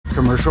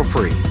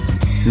commercial-free.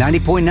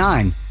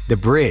 90.9 The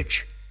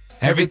Bridge.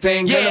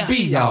 Everything gonna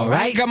be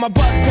alright. Got my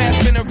bus pass,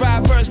 finna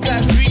ride first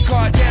class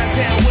streetcar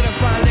downtown with the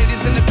fine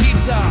ladies in the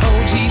pizza.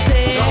 OG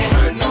said, don't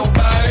hurt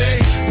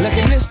nobody.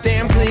 Looking this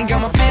damn clean,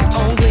 got my fit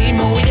on gleam,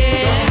 oh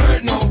yeah. Don't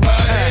hurt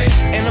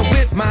nobody. And I'm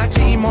with my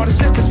team, all the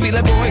sisters be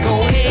like, boy,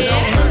 go ahead.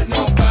 Don't hurt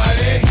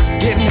nobody.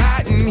 Getting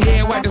hot in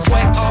here, wipe the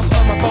sweat off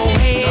of my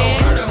forehead.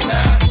 Don't hurt them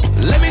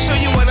now. Let me show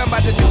you what I'm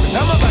about to do, cause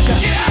I'm about to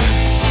get out.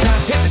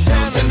 Hit the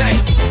town tonight.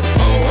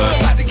 Oh, we're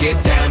about to get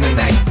down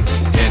tonight.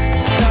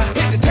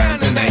 Hit the town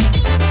tonight.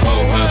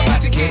 Oh, we're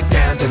about to get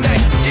down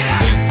tonight. Get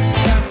out.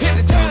 Hit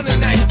the town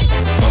tonight.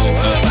 Oh,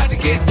 we're about to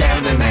get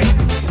down tonight.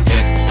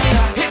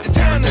 Hit the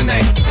town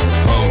tonight.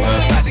 Oh,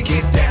 we're about to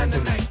get down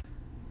tonight.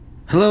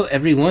 Hello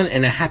everyone,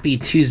 and a happy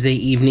Tuesday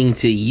evening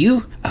to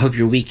you. I hope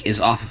your week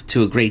is off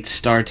to a great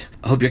start.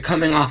 I hope you're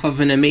coming off of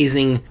an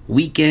amazing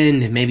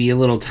weekend, maybe a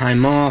little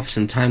time off,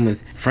 some time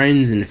with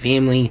friends and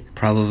family,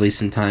 probably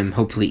some time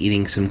hopefully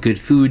eating some good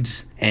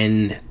foods,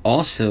 and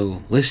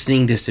also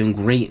listening to some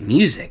great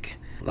music.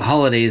 The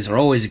holidays are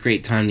always a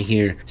great time to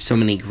hear so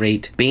many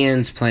great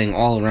bands playing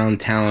all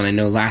around town. I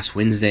know last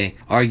Wednesday,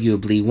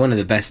 arguably one of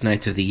the best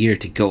nights of the year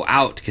to go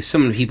out, because so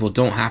many people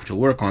don't have to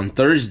work on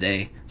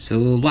Thursday. So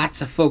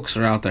lots of folks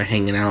are out there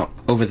hanging out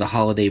over the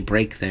holiday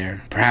break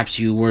there. Perhaps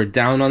you were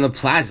down on the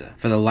plaza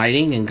for the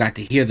lighting and got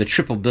to hear the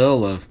triple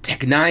bill of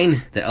Tech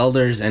Nine, The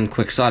Elders, and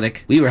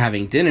Quixotic. We were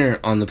having dinner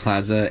on the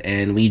plaza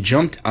and we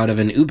jumped out of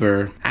an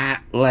Uber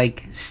at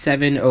like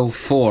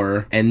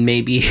 7:04 and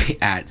maybe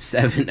at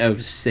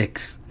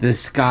 7:06. The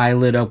sky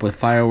lit up with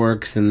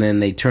fireworks and then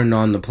they turned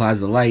on the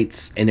plaza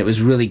lights, and it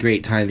was really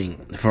great timing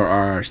for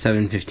our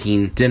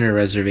 7:15 dinner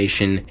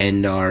reservation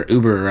and our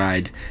Uber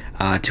ride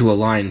to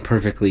align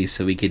perfectly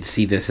so we could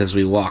see this as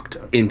we walked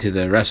into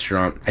the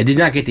restaurant. I did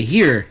not get to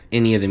hear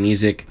any of the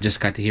music, just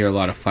got to hear a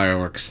lot of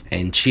fireworks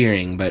and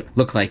cheering, but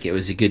looked like it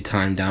was a good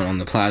time down on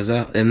the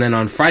plaza. And then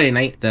on Friday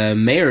night, the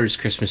mayor's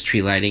Christmas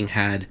tree lighting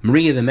had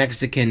Maria the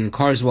Mexican,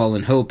 Carswell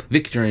and Hope,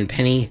 Victor and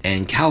Penny,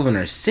 and Calvin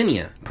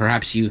Arsinia.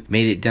 Perhaps you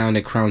made it down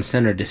to Crown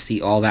Center to see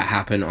all that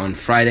happen on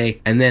Friday.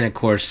 And then, of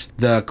course,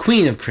 the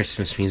queen of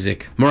Christmas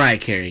music, Mariah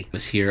Carey,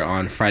 was here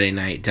on Friday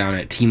night down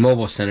at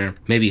T-Mobile Center.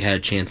 Maybe you had a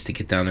chance to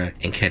get down there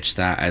and catch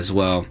that as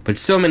well. But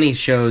so many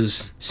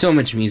shows, so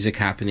much music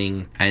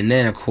happening. And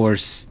then, of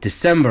course,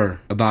 December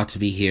about to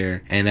be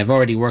here. And I've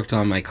already worked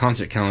on my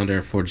concert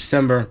calendar for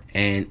December,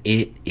 and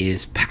it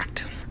is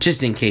packed.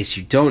 Just in case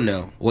you don't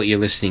know what you're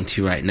listening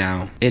to right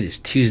now, it is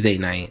Tuesday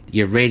night.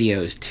 Your radio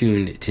is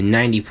tuned to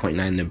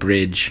 90.9 The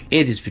Bridge.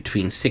 It is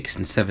between 6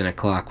 and 7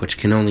 o'clock, which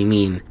can only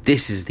mean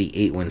this is the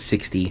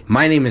 8160.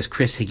 My name is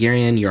Chris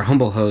Hagarian, your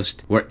humble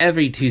host, where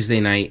every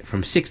Tuesday night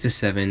from 6 to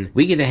 7,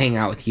 we get to hang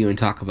out with you and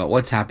talk about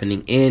what's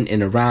happening in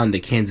and around the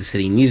Kansas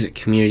City music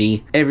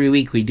community. Every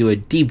week we do a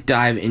deep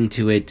dive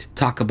into it,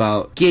 talk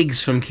about gigs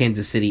from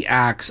Kansas City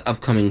acts,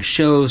 upcoming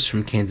shows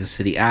from Kansas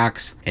City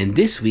acts, and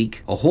this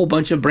week, a whole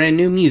bunch of brand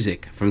new music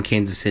from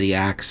Kansas City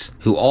acts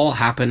who all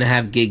happen to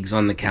have gigs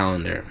on the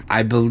calendar.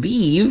 I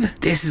believe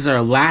this is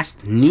our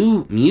last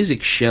new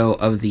music show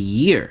of the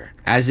year,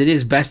 as it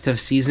is best of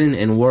season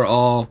and we're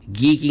all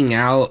geeking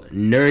out,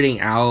 nerding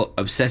out,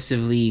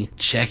 obsessively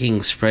checking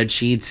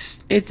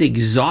spreadsheets. It's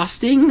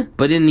exhausting,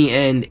 but in the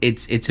end,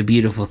 it's a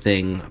beautiful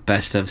thing,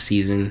 best of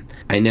season.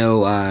 I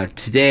know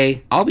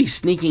today I'll be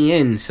sneaking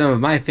in some of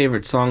my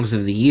favorite songs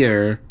of the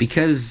year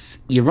because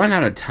you run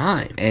out of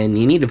time and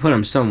you need to put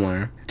them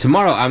somewhere.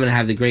 Tomorrow, I'm going to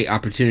have the great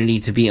opportunity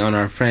to be on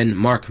our friend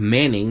Mark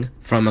Manning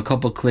from a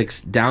couple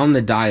clicks down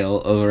the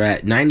dial over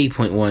at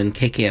 90.1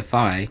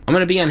 KKFI. I'm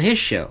going to be on his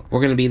show. We're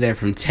going to be there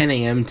from 10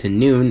 a.m. to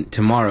noon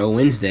tomorrow,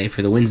 Wednesday,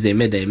 for the Wednesday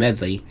Midday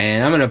Medley.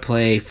 And I'm going to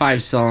play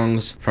 5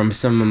 songs from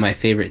some of my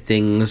favorite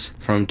things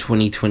from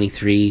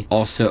 2023.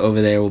 Also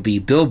over there will be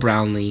Bill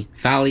Brownlee,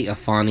 Fally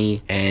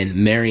Afani, and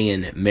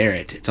Marion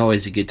Merritt. It's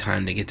always a good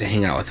time to get to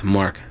hang out with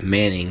Mark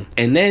Manning.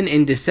 And then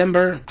in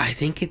December, I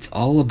think it's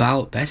all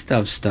about best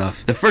of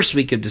stuff. The first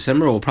week of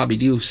December, we'll probably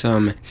do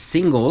some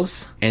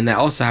singles, and that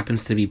also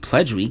happens to be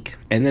Pledge Week.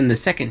 And then the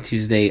second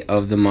Tuesday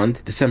of the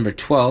month, December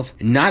 12th,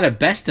 not a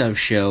best of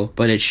show,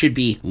 but it should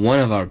be one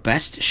of our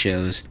best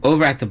shows,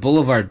 over at the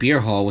Boulevard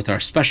Beer Hall with our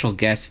special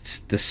guests,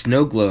 the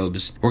Snow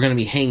Globes. We're going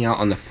to be hanging out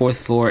on the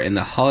 4th floor in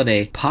the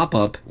holiday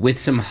pop-up with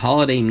some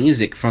holiday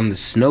music from the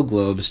Snow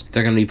Globes.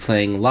 They're going to be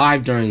playing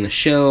live during the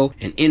show,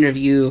 an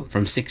interview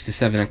from 6 to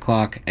 7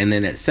 o'clock, and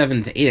then at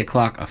 7 to 8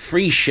 o'clock, a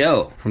free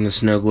show from the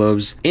Snow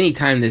Globes.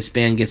 Anytime this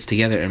band gets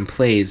together and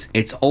plays,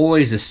 it's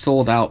always a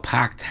sold-out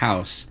packed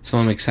house. So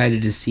I'm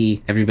excited to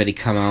see everybody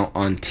come out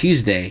on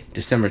Tuesday,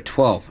 December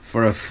 12th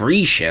for a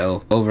free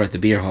show over at the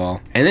Beer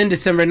Hall. And then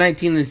December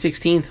 19th and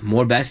 16th,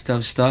 more best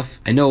of stuff.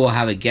 I know we'll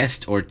have a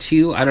guest or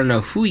two. I don't know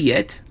who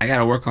yet. I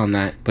gotta work on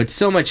that. But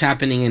so much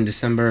happening in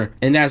December.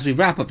 And as we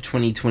wrap up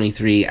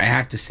 2023, I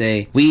have to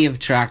say, we have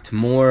tracked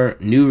more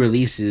new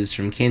releases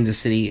from Kansas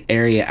City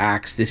area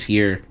acts this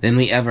year than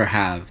we ever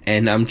have.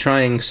 And I'm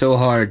trying so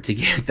hard to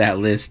get that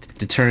list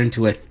to turn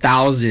to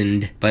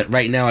 1,000, but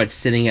right now it's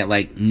sitting at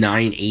like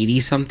 980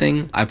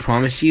 something. I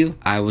promise you,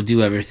 I will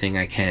do everything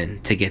I can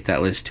to get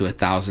that list to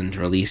 1,000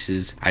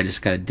 releases. I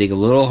just gotta dig a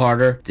little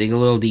harder, dig a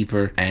little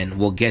deeper, and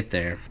we'll get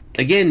there.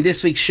 Again,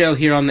 this week's show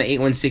here on the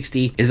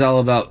 8160 is all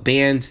about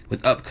bands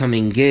with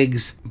upcoming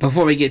gigs.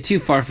 Before we get too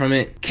far from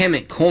it,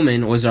 Kemet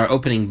Coleman was our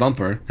opening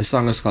bumper. The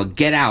song is called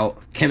Get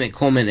Out. Kemet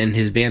Coleman and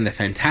his band The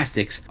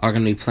Fantastics are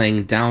going to be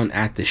playing down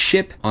at the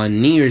Ship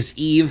on New Year's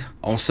Eve.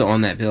 Also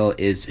on that bill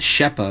is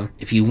Shepa.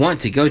 If you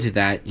want to go to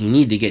that, you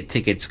need to get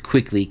tickets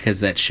quickly because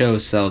that show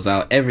sells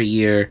out every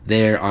year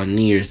there on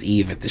New Year's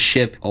Eve at the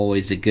Ship.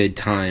 Always a good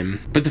time.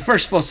 But the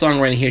first full song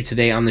we're going to hear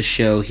today on the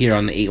show here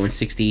on the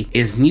 8160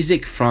 is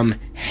music from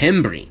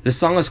Hembree. The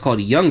song is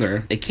called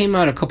Younger. It came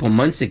out a couple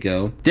months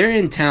ago. They're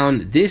in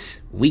town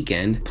this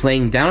weekend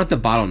playing down at the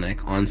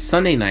Bottleneck on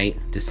Sunday night,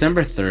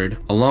 December 3rd,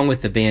 along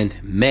with the band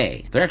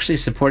May. They're actually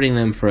supporting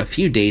them for a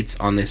few dates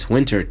on this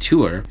winter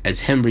tour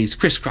as Hembree's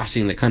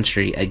crisscrossing the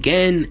country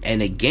again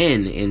and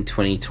again in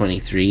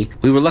 2023.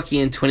 We were lucky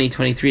in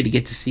 2023 to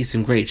get to see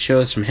some great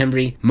shows from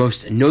Hembree,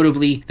 most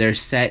notably their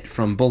set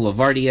from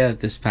Boulevardia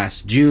this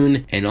past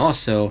June, and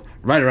also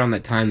right around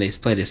that time they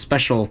played a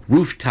special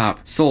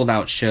rooftop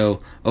sold-out show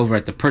over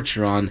at the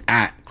Percheron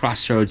at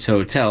Crossroads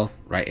Hotel,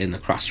 right in the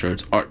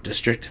Crossroads Art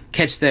District.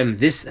 Catch them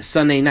this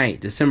Sunday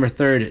night, December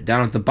 3rd,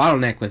 down at the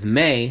Bottleneck with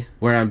May,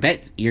 where I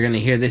bet you're going to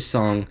hear this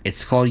song.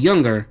 It's called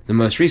Younger, the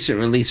most recent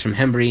release from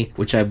Hembree,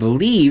 which I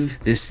believe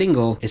this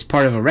single is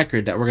part of a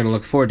record that we're going to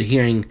look forward to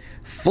hearing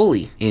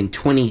fully in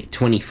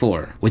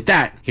 2024. With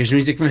that, here's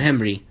music from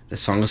Hembree. The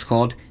song is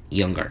called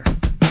Younger.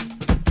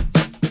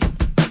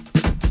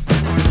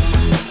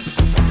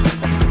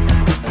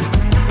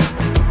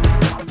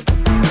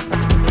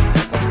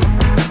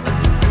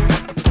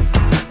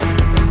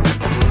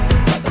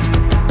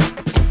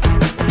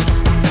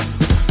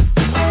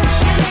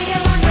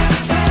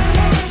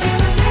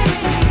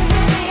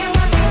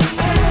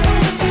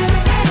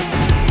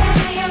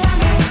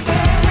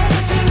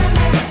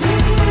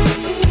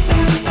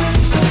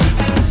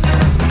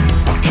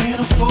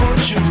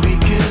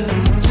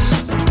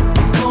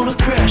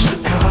 Crash the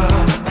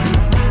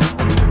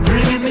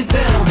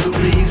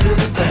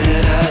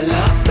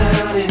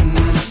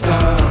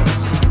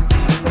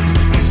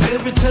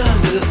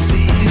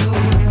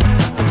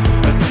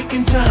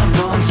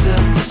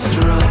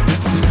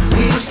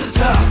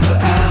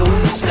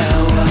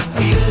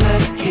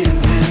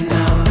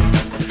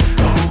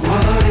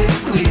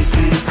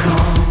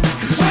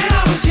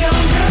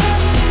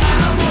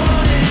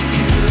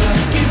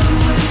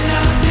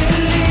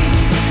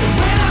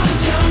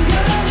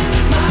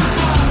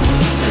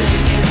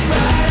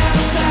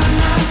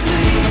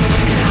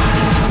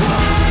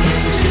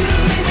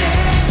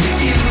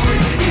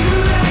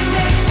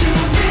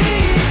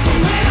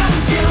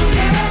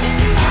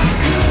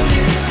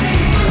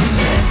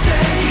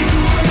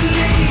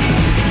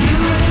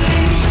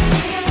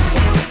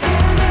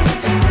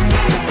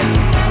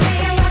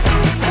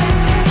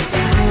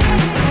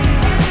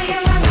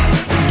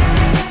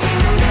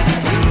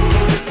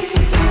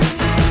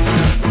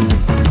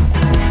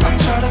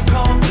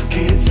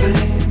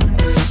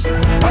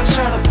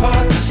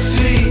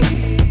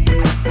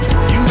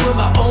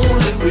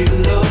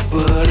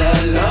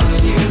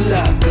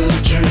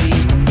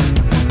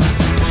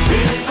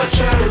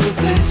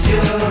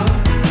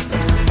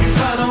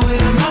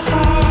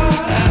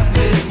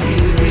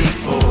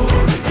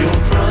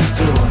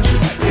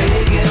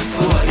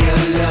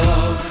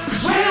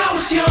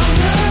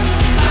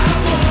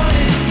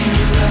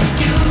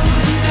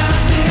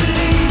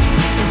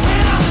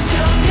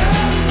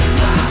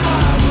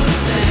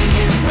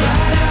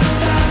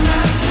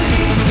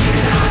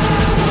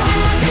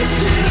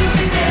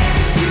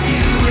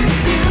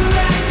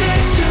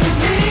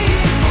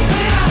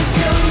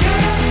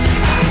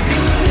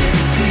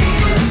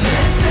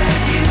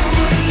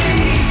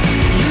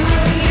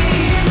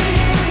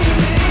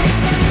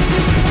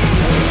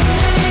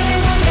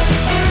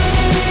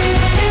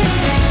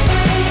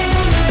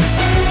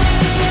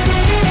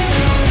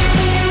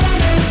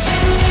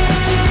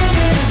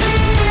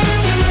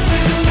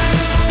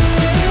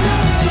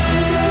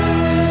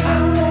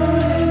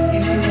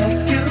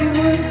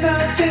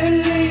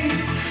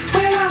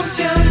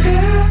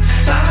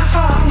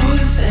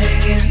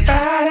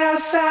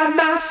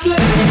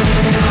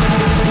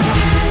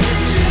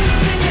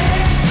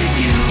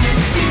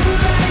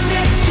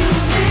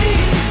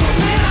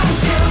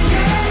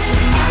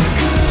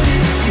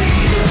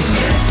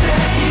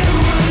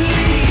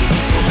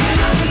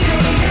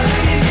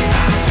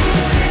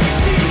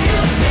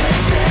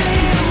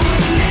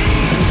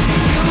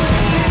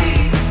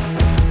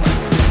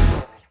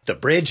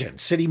Bridge and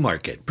City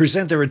Market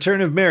present the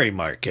return of Merry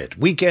Market,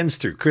 weekends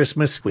through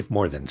Christmas with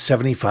more than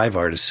 75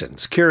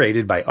 artisans,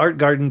 curated by Art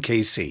Garden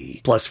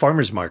KC, plus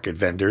farmers market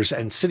vendors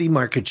and City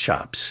Market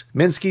shops.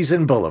 Minsky's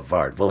and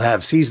Boulevard will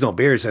have seasonal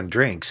beers and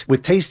drinks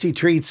with tasty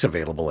treats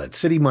available at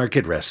City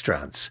Market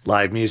restaurants.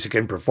 Live music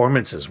and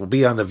performances will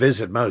be on the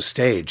Visit Mo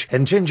stage,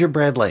 and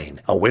Gingerbread Lane,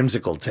 a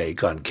whimsical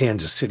take on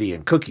Kansas City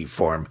in cookie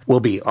form, will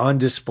be on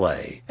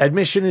display.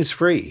 Admission is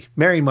free.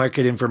 Merry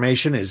Market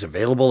information is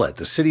available at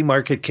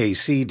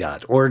thecitymarketkc.org,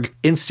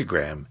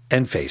 Instagram,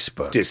 and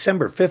Facebook.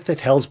 December 5th at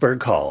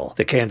Hellsberg Hall,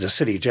 the Kansas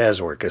City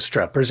Jazz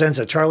Orchestra presents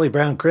a Charlie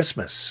Brown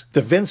Christmas.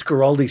 The Vince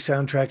Guaraldi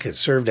soundtrack has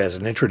served as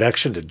an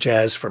introduction to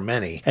jazz for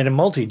many and a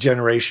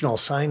multi-generational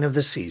sign of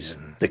the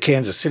season. The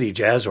Kansas City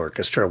Jazz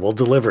Orchestra will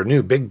deliver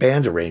new big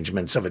band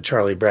arrangements of A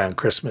Charlie Brown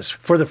Christmas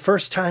for the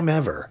first time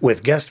ever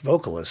with guest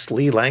vocalist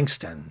Lee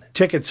Langston.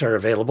 Tickets are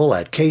available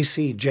at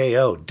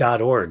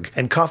kcjo.org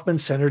and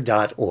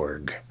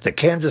kaufmancenter.org. The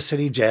Kansas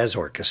City Jazz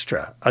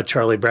Orchestra, A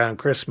Charlie Brown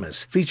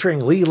Christmas,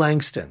 featuring Lee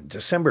Langston,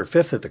 December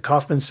 5th at the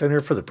Kaufman Center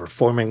for the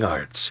Performing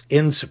Arts,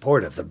 in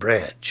support of the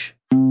Bridge.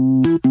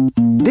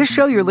 This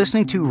show you're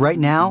listening to right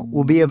now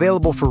will be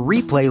available for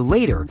replay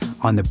later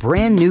on the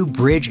brand new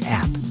Bridge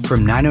app.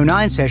 From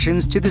 909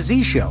 Sessions to The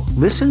Z Show,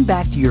 listen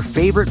back to your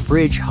favorite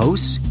Bridge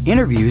hosts,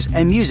 interviews,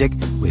 and music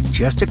with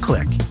just a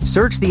click.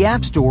 Search the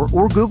App Store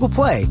or Google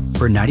Play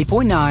for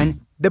 90.9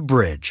 The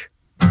Bridge.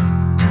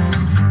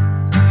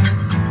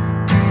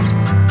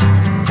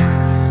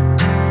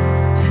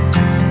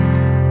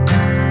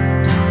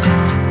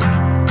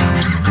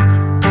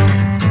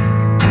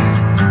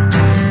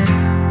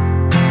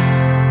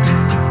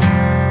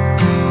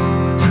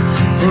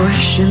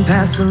 Pushing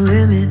past the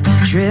limit,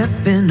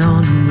 tripping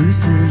on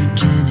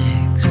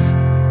hallucinogenics.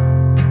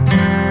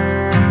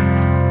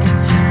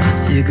 My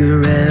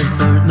cigarette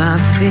burnt my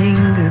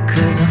finger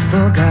 'cause I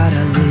forgot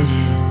I lit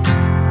it.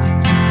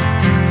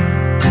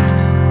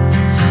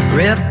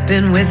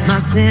 Ripping with my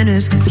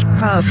sinners 'cause it's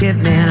profit,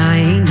 man, I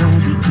ain't no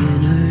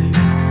beginner.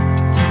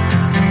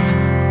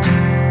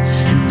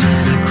 And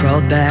then I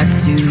crawled back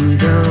to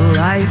the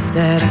life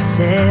that I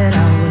said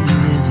I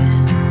wouldn't live in.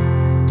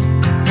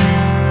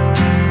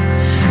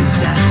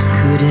 I just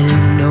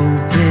couldn't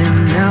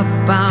open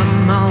up,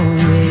 I'm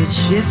always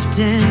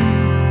shifting.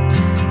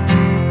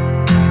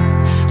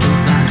 Well,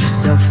 find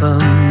yourself a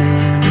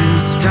man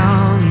who's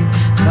strong and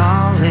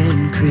tall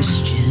and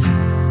Christian.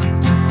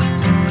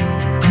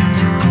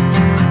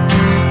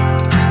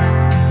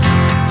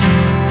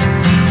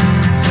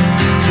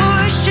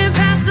 Pushing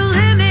past the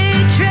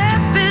limit,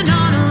 tripping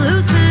on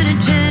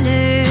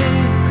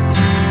hallucinogenics.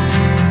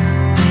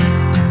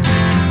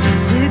 My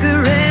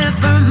cigarette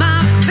burned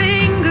my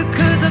finger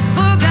 'cause I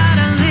forgot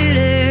I lit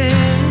it.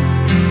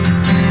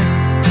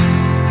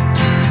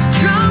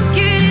 Drunk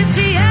in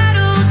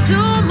Seattle,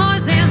 2 more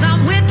sands,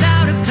 I'm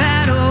without a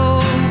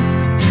paddle.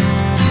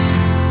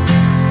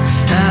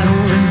 I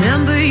don't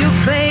remember your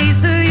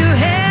face or your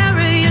hair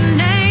or your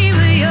name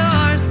or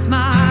your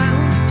smile,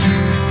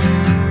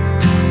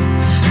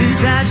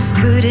 'cause I just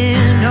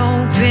couldn't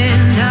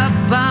open up,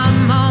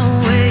 I'm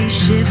always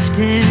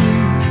shifting.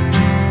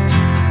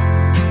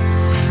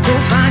 Go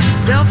find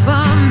yourself a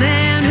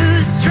man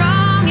who's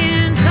strong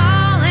and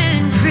tall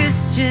and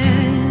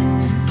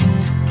Christian.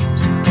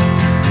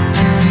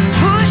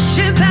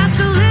 Pushing past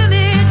the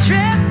limit,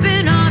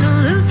 tripping on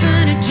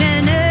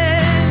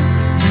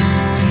hallucinogenics.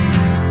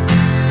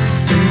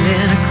 And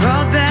then I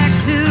crawled back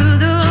to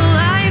the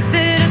life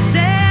that I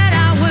said I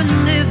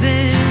wouldn't live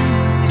in.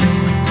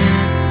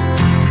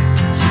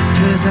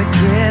 'Cause I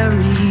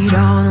carried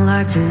on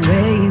like the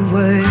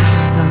wayward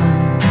son.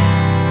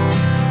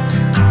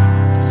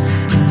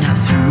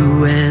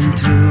 Through and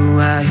through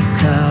I've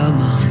come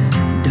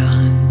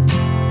undone.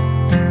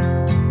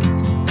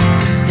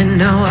 And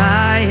now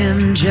I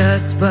am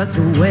just but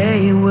the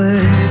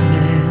wayward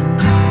man.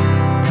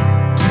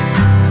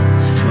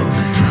 But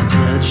with my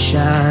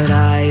bloodshot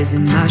eyes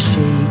and my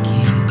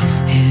shaky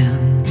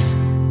hands.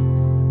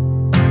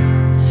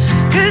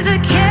 'Cause I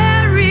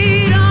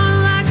carried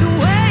on like a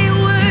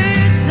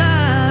wayward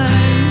son.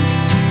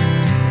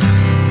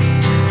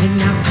 And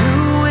now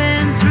through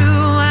and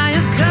through I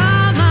have come.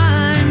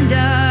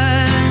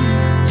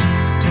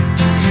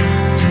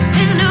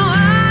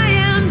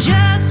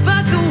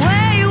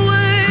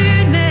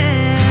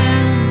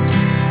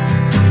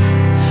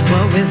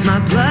 With my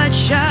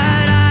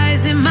bloodshot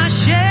eyes and my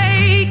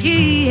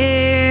shaky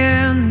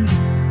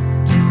hands.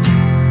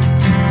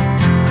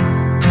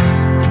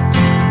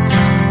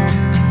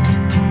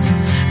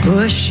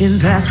 Pushing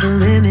past the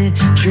limit,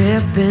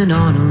 tripping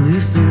on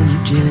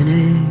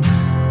hallucinogenics.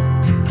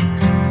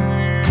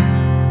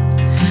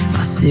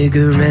 My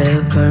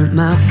cigarette burnt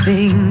my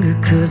finger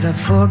 'cause I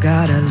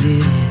forgot I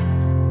lit it.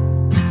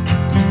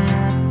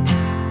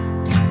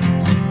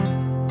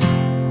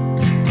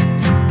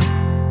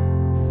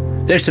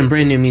 There's some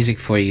brand new music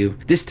for you,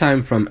 this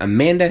time from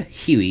Amanda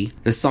Huey.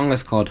 The song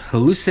is called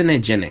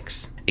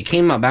Hallucinogenics. It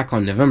came out back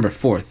on November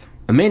 4th.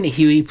 Amanda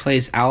Huey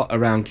plays out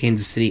around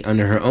Kansas City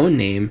under her own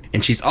name,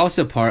 and she's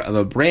also part of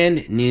a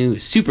brand new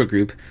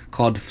supergroup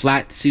called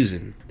Flat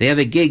Susan. They have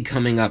a gig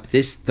coming up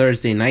this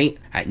Thursday night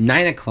at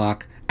 9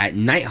 o'clock at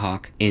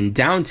Nighthawk in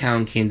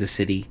downtown Kansas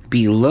City,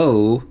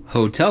 below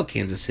Hotel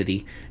Kansas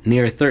City,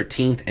 near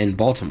 13th and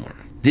Baltimore.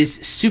 This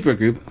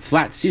supergroup,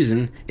 Flat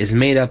Susan, is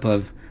made up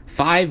of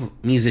 5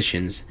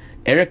 musicians: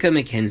 Erica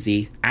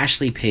McKenzie,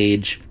 Ashley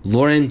Page,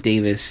 Lauren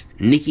Davis,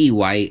 Nikki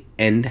White,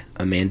 and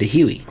Amanda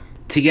Huey.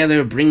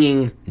 Together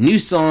bringing new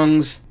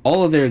songs,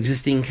 all of their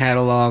existing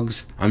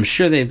catalogs. I'm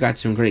sure they've got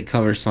some great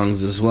cover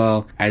songs as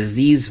well, as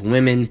these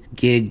women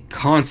gig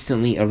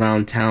constantly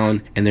around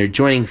town, and they're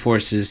joining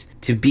forces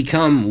to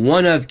become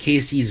one of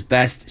KC's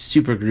best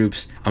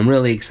supergroups. I'm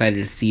really excited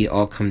to see it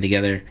all come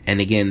together.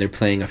 And again, they're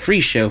playing a free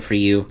show for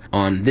you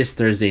on this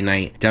Thursday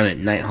night down at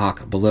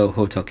Nighthawk below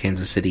Hotel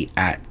Kansas City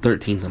at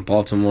 13th in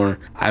Baltimore.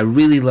 I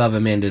really love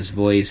Amanda's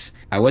voice.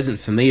 I wasn't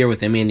familiar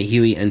with Amanda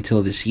Huey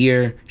until this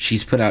year.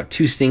 She's put out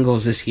 2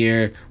 singles this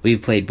year.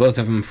 We've played both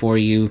of them for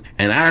you,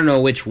 and I don't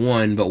know which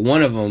one, but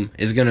one of them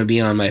is going to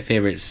be on my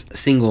favorite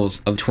singles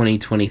of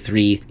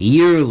 2023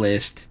 year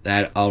list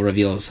that I'll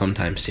reveal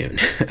sometime soon.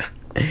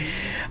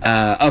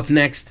 Up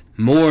next,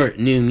 more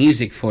new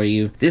music for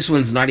you. This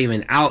one's not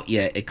even out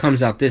yet. It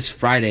comes out this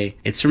Friday.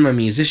 It's from a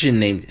musician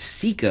named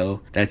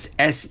Seyko. That's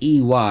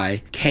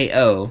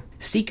Seyko.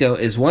 Seyko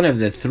is one of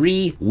the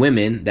 3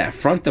 women that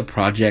front the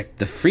project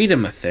The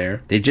Freedom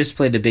Affair. They just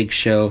played a big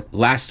show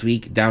last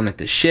week down at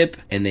the Ship,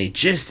 and they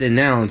just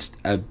announced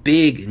a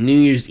big New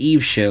Year's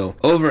Eve show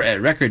over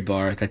at Record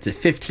Bar. That's a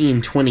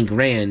 $15-20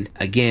 grand.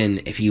 Again,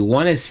 if you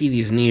want to see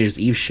these New Year's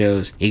Eve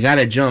shows, you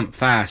gotta jump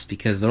fast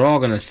because they're all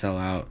gonna sell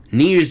out.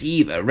 New Year's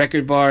Eve at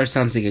Record Bar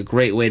sounds like a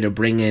great way to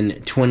bring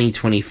in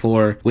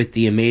 2024 with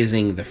the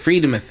amazing The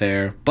Freedom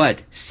Affair.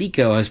 But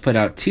Seyko has put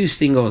out 2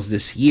 singles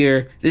this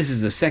year. This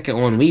is the second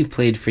one we've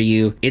played for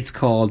you. It's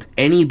called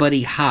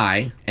Anybody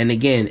High, and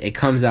again, it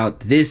comes out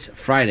this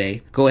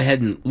Friday. Go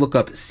ahead and look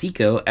up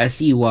Seyko,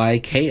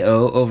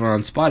 Seyko, over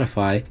on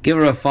Spotify. Give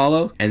her a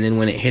follow, and then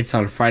when it hits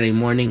on Friday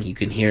morning, you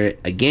can hear it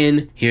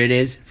again. Here it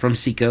is from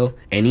Seyko,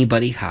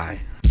 Anybody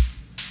High.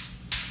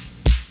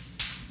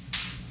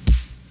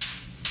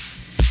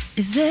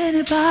 Is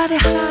anybody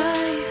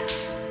high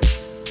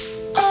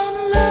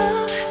on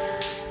love?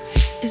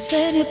 Is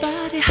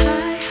anybody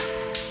high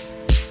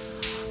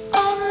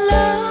on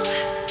love?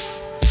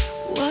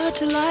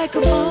 What you like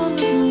upon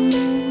the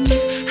moon?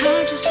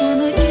 I just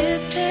wanna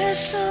get there,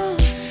 so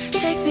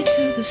take me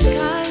to the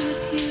sky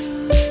with you.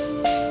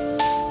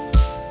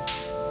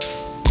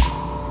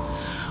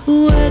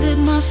 Where did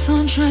my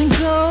sunshine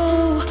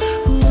go?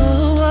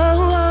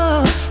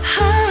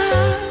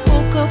 I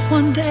woke up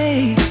one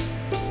day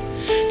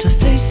to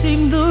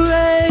facing the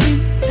rain,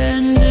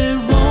 and it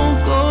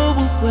won't go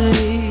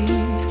away.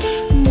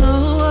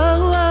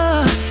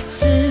 No,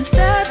 since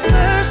that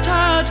first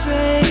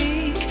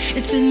heartbreak,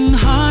 it's been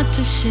hard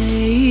to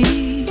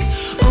shake.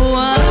 Oh,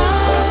 I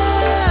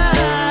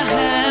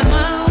had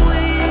my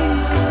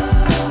wings.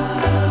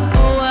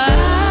 Oh, I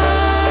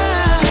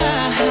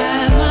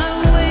had my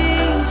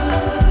wings.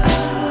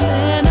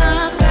 Then I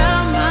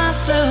found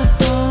myself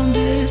on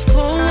this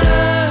cold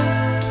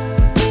earth,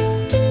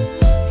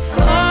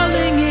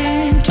 falling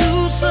into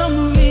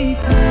some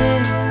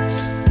regrets.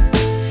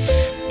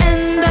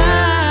 And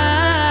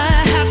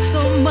I have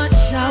so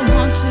much I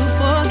want to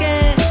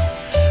forget.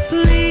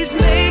 Please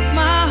make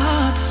my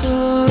heart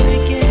soar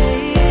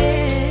again.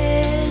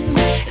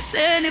 Is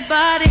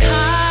anybody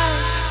high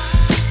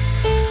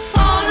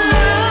on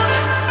love?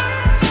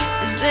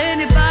 Is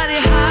anybody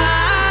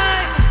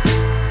high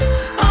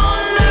on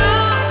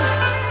love?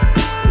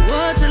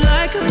 What's it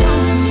like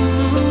upon the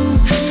moon?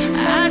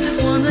 I just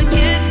wanna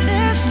get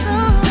there, so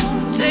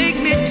take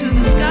me to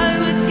the sky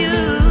with you.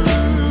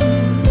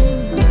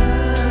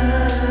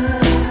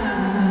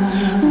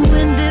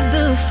 When did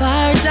the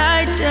fire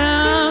die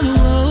down?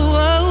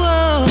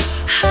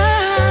 I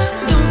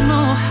don't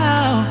know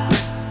how.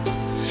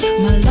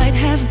 My light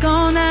has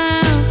gone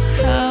out.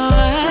 How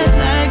I'd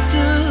like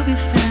to be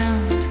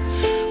found.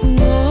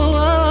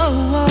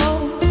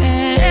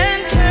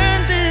 And turn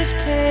this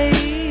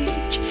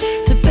page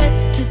to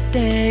better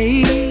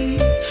days.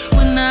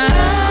 When I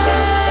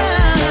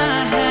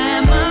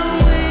had my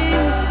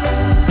wings.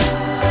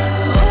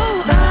 Oh,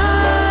 I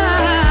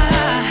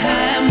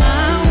had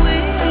my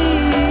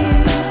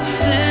wings.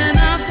 Then I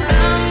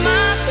found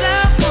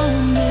myself on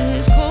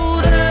this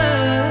cold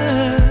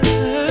earth,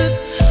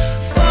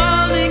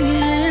 falling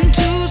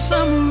into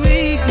some regrets.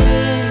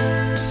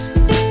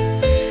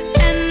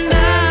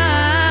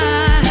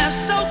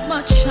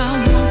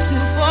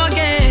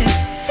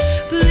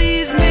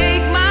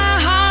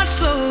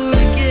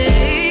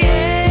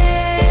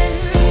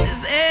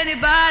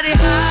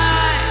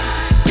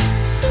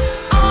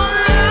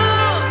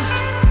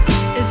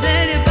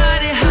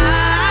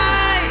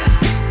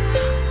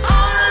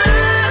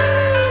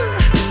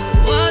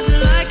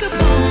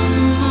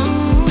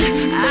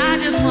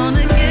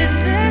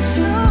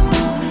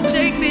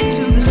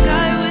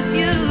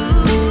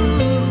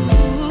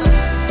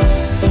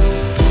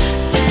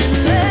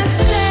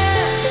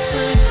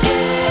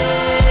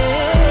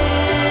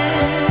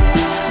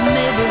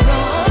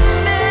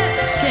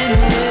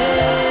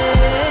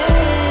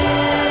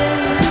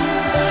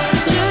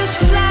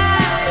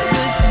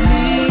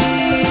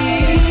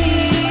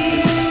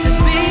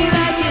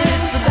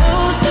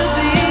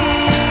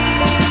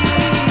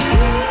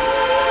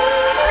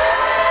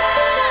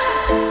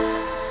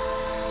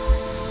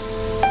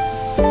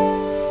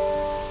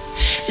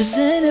 Is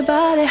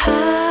anybody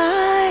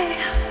high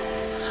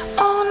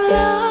on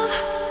love?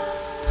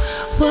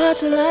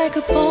 What's it like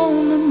up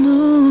on the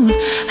moon?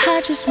 I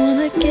just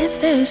wanna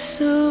get there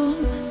soon.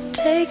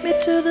 Take me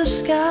to the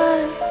sky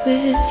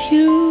with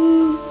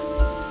you.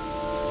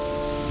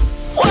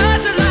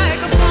 What's it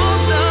like up on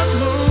the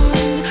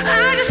moon?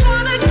 I just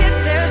wanna get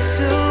there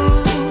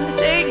soon.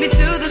 Take me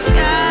to the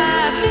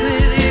sky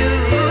with you.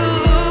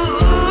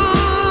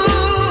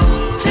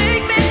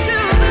 Take me to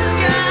the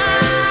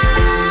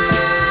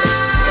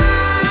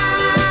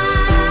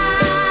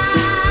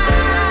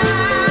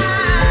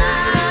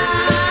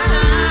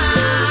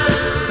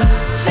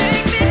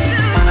Take me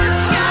to the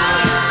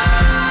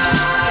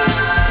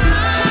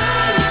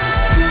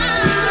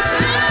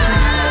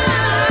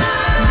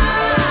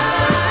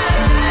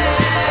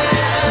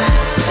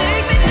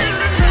Take me to the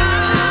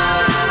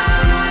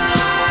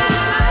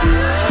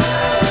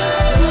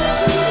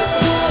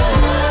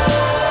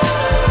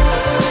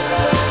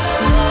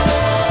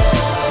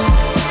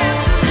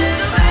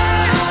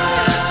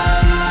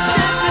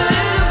Just a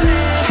little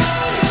bit.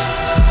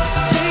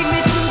 Take me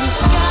to the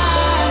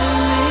sky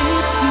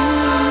with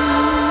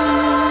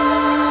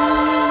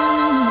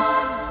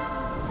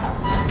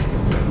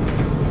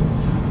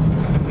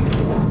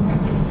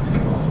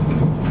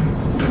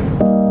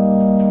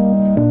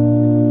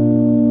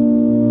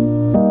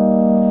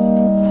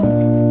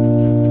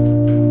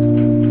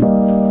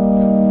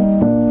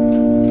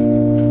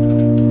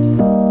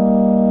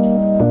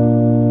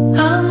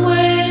I'm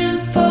waiting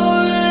for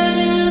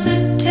an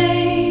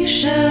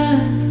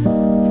invitation,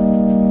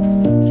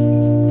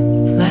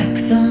 like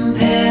some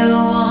pale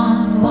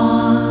wan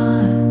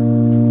wine,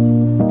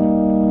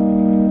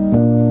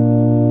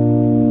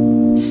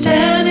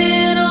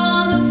 standing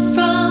on the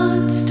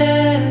front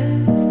step,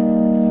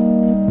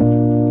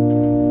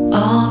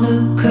 all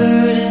the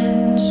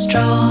curtains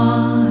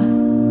drawn.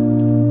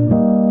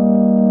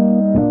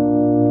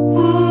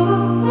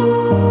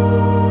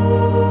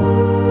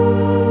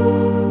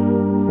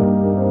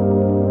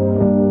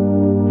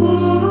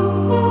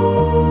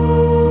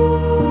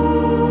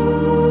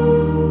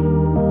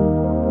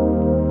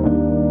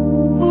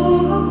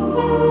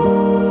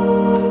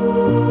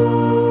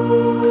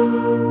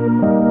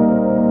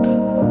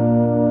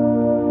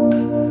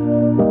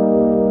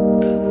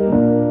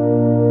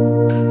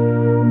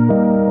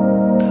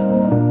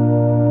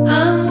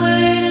 I'm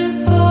waiting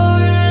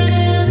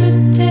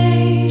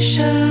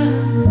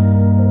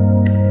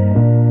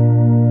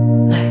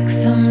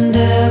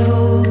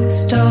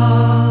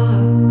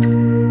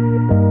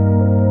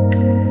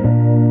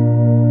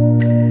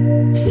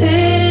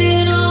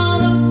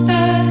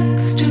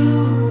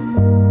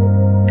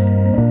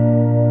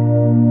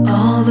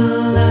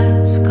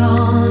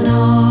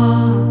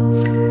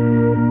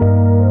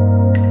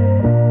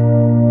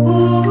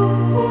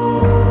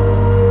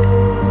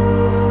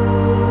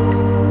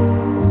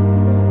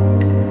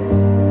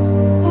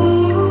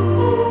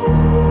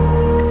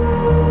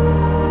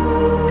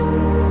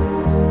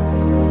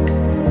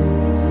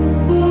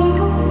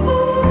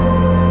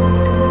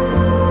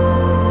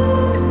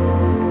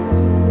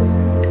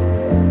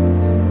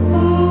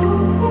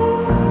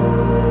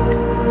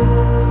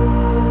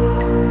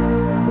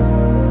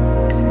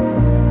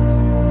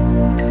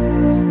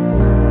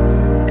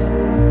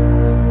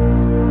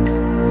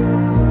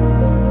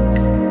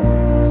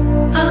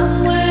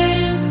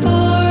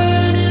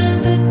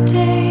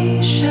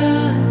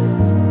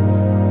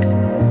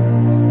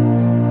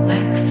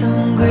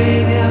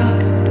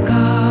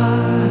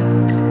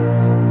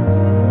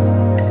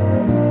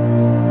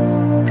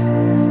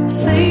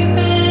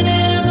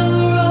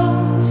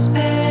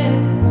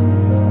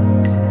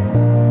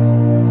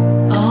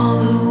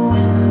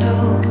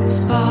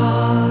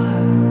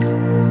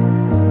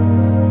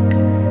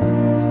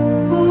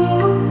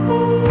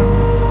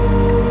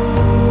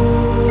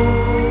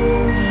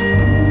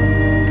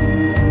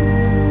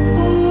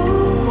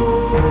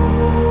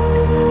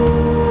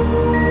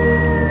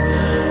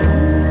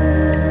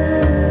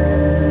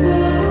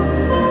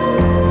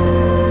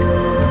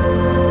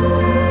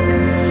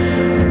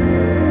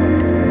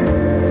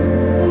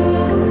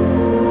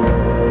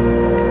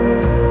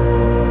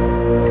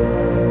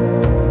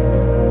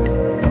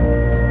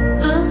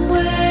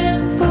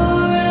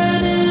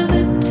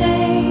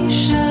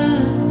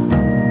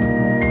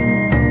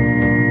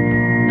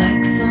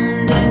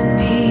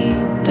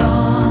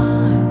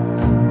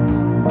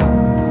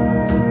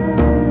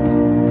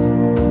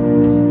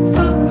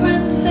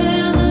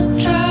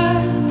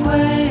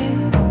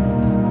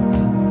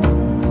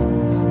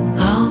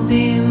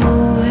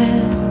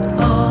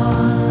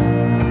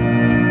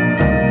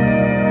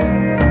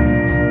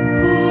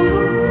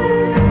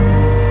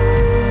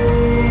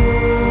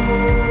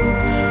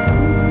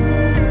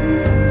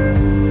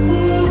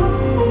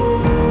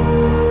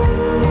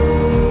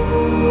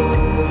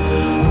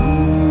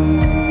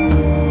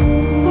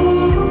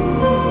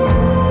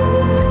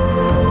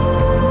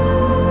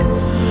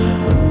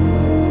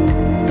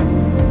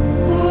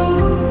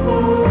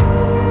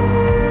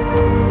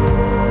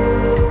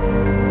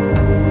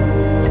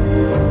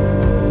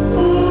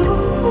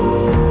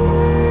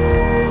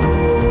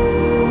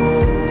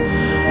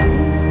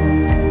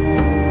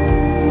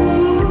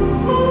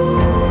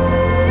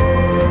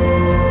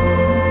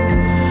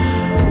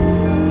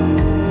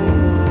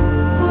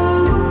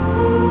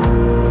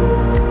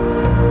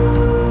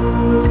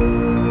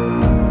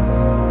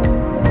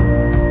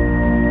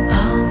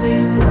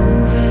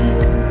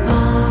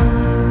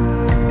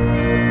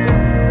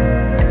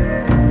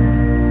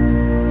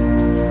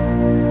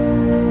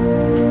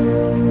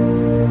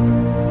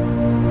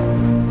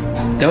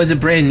was a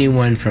brand new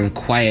one from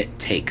Quiet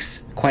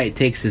Takes. Quiet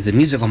Takes is the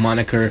musical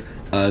moniker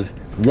of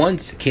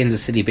once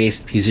Kansas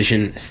City-based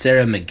musician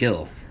Sarah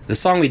McGill. The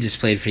song we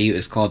just played for you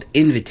is called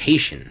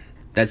Invitation.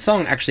 That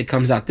song actually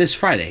comes out this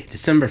Friday,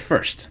 December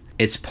 1st.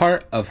 It's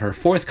part of her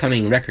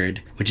forthcoming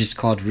record, which is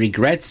called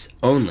Regrets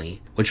Only,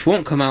 which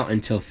won't come out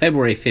until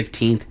February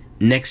 15th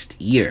next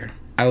year.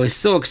 I was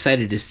so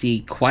excited to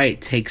see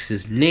Quiet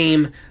Takes'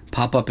 name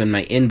pop up in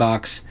my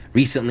inbox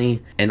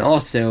recently, and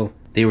also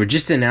they were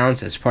just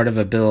announced as part of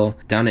a bill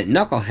down at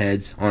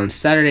Knuckleheads on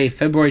Saturday,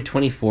 February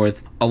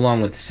 24th,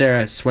 along with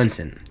Sarah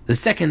Swenson. The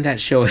second that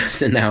show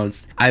is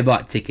announced, I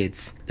bought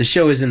tickets. The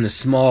show is in the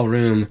small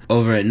room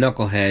over at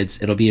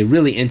Knuckleheads. It'll be a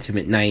really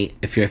intimate night.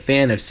 If you're a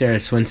fan of Sarah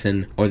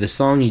Swenson or the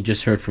song you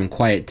just heard from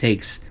Quiet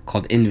Takes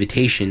called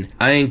Invitation,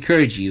 I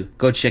encourage you,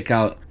 go check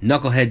out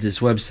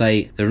Knuckleheads'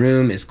 website. The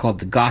room is called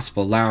the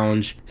Gospel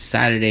Lounge,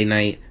 Saturday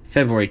night,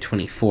 February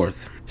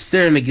 24th.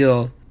 Sarah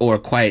McGill, or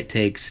Quiet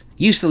Takes,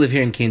 used to live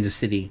here in Kansas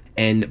City,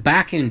 and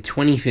back in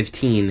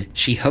 2015,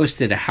 she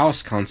hosted a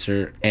house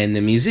concert, and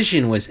the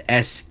musician was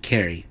S.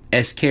 Carey.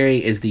 S.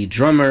 Carey is the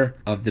drummer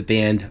of the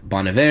band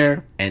Bon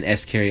Iver, and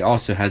S. Carey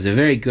also has a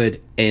very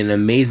good and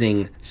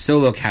amazing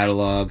solo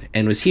catalog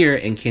and was here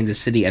in Kansas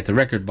City at the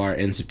Record Bar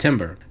in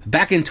September.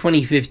 Back in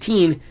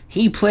 2015,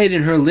 he played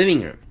in her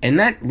living room, and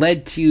that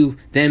led to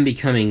them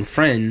becoming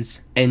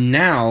friends, and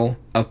now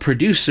a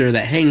producer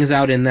that hangs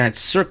out in that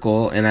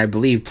circle, and I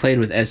believe played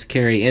with S.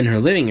 Carey in her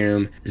living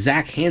room,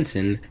 Zach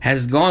Hansen,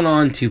 has gone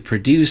on to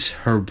produce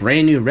her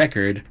brand new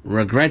record,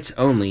 Regrets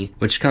Only,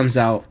 which comes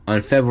out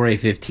on February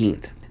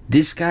 15th.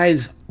 This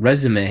guy's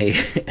resume,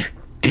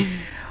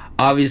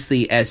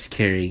 obviously S.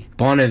 Carey,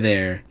 Bon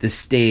Iver, The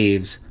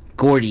Staves,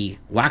 Gordy,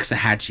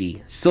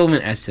 Waxahachie,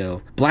 Sylvan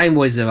Esso, Blind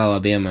Boys of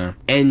Alabama,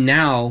 and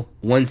now,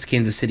 once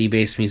Kansas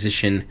City-based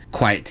musician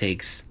Quiet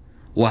Takes,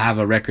 will have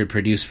a record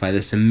produced by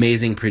this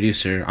amazing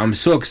producer. I'm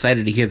so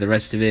excited to hear the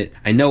rest of it.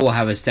 I know we'll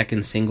have a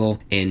second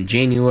single in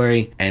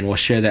January, and we'll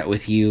share that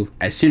with you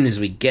as soon as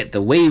we get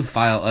the WAV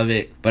file of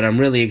it, but I'm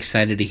really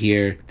excited to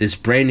hear this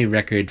brand new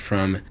record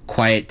from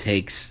Quiet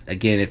Takes.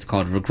 Again, it's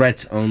called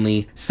Regrets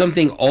Only.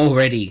 Something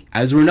already,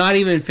 as we're not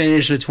even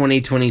finished with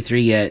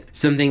 2023 yet,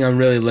 something I'm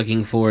really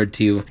looking forward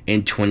to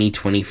in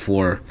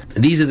 2024.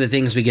 These are the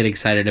things we get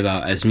excited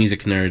about as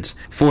music nerds.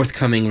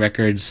 Forthcoming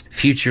records,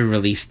 future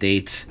release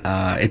dates,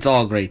 it's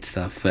all great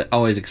stuff, but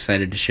always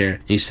excited to share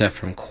new stuff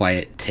from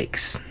Quiet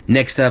Takes.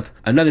 Next up,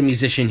 another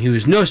musician who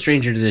is no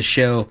stranger to the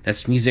show.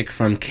 That's music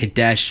from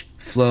Kadesh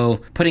Flow,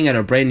 putting out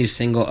a brand new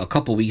single a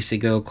couple weeks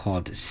ago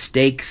called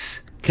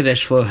Stakes.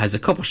 Kadesh Flow has a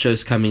couple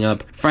shows coming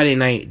up. Friday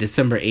night,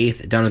 December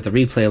 8th, down at the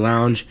Replay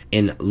Lounge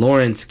in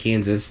Lawrence,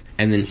 Kansas.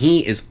 And then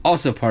he is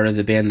also part of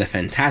the band The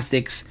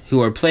Fantastics,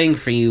 who are playing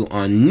for you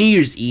on New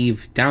Year's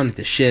Eve down at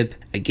the Ship.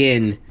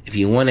 Again, if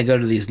you want to go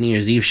to these New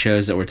Year's Eve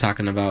shows that we're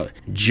talking about,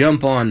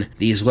 jump on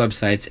these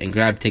websites and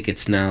grab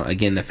tickets now.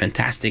 Again, The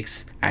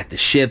Fantastics at the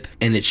Ship,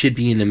 and it should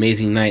be an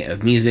amazing night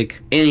of music.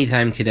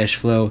 Anytime Kadesh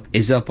Flow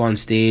is up on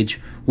stage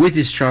with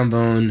his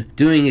trombone,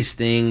 doing his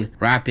thing,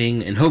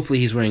 rapping, and hopefully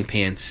he's wearing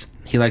pants.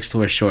 He likes to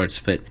wear shorts,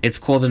 but it's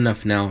cold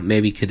enough now.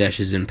 Maybe Kadesh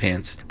is in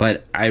pants.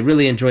 But I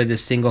really enjoyed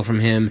this single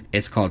from him.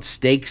 It's called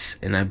Stakes,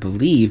 and I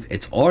believe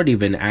it's already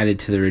been added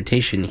to the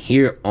rotation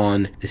here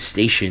on the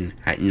station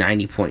at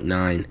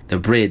 90.9, The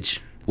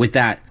Bridge. With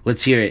that,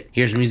 let's hear it.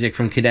 Here's music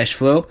from Kadesh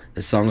Flow.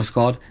 The song is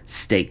called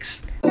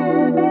Stakes.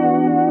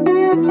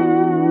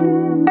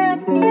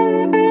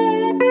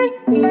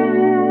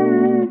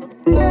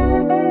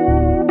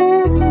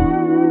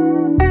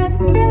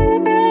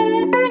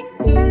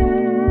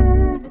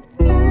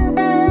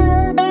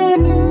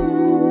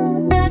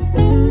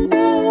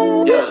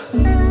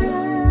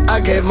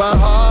 My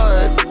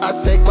heart, I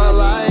staked my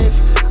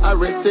life, I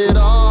risked it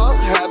all,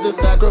 had to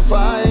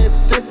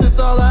sacrifice. This is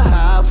all I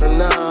have for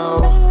now.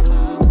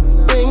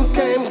 Things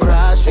came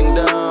crashing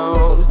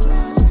down.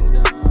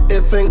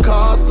 It's been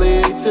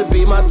costly to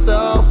be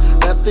myself.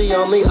 That's the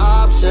only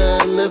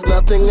option, there's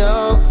nothing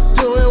else.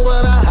 Doing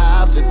what I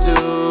have to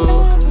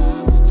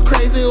do. It's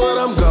crazy what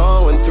I'm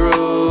going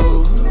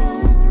through.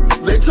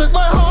 They took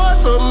my heart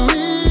from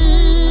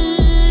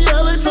me.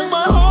 Yeah, they took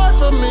my heart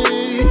from me.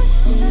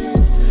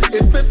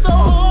 It's been so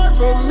hard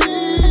for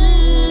me.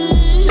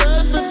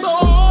 Yeah, it's been so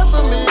hard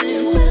for me.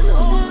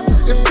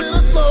 It's been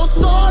a slow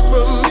start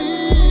for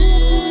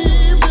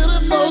me. Been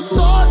a slow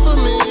start for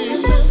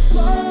me.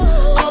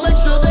 I'll make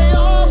sure they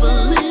all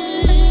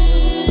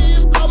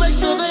believe. I'll make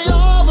sure they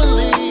all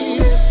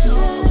believe.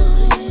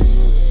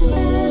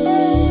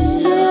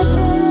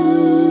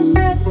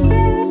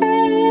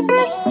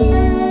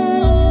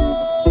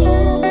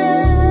 Yeah.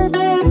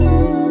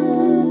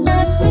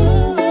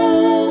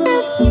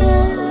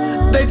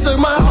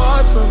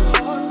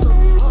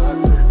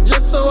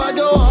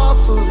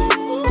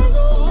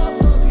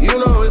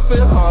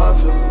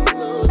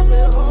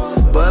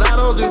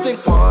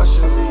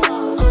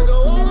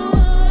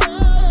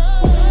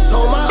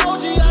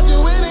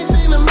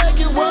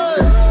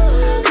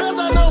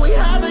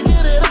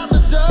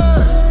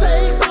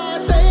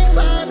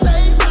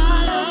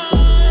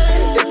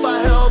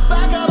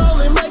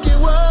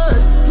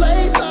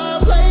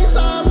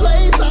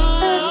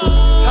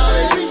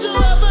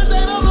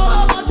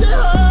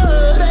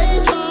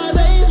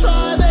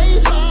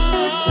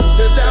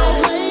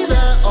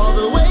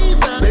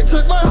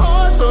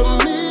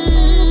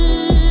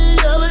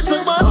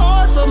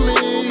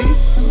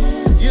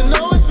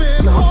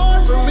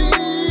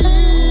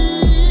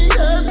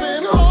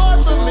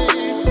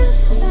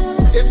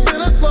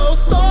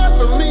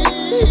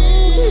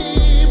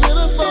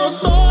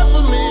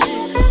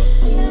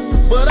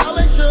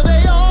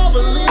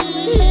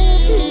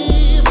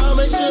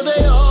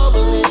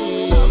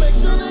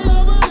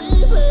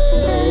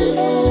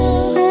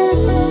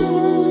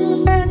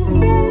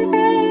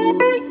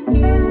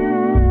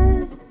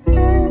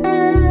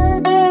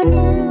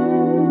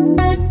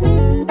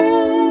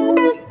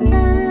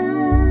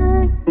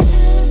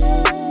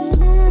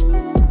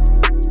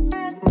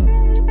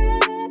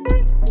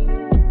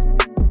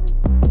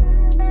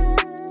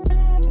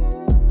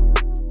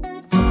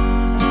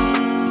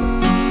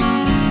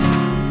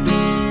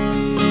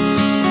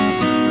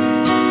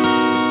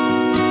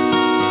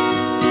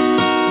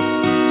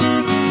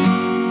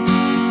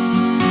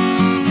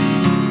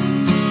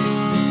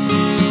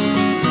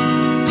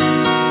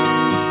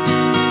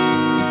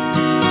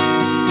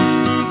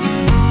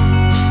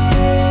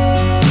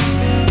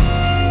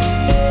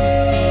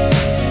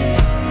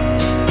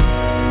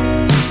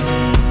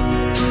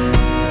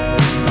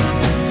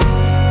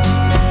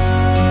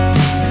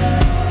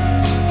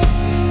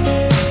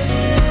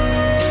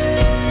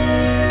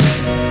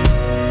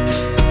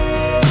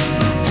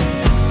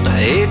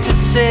 Hate to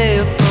say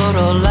it, but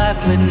I'll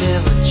likely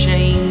never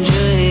change a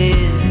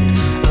head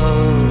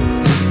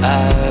of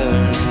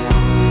iron.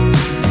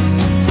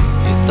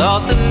 You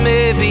thought that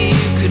maybe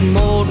you could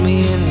mold me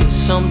into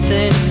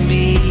something and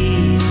be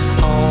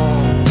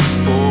on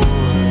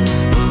board,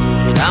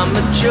 but I'm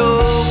a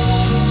joke,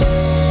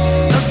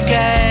 a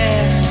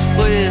gas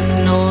with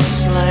no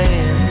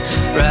slang,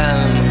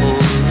 rhyme or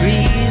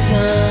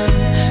reason.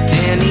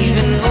 Can't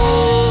even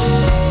hold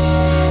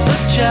a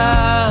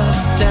job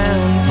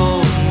down for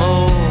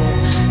more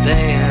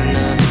than a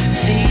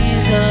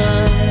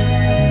season.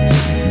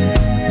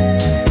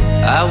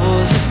 I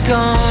was a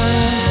gun,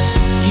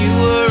 you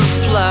were a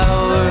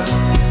flower.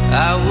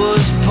 I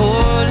was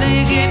poorly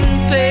getting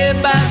paid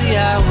by the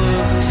hour.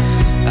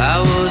 I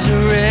was a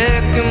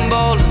wrecking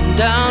ball and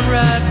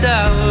downright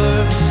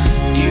dour.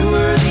 You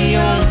were the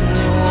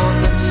only one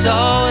that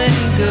saw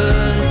any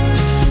good.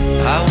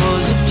 I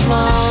was a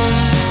plum,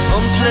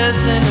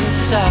 unpleasant and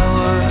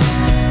sour.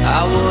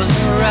 I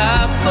wasn't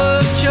ripe,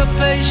 but your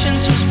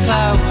patience was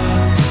power.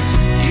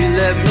 You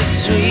let me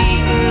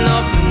sweeten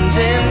up and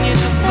then you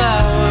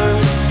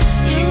devoured.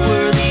 You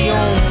were the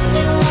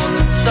only one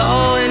that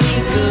saw any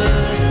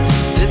good,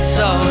 that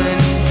saw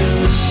any good.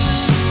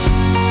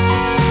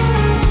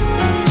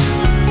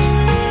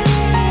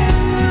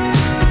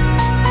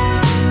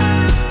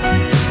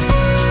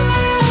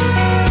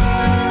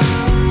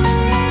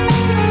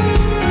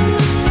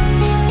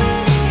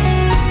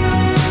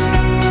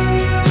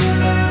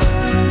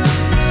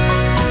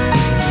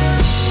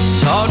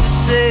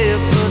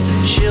 But the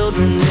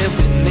children that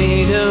we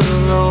made are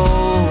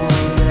all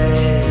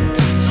that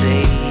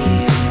saved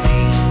me.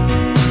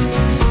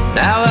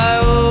 Now I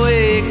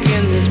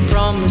awaken this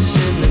promise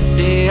in the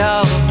day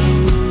of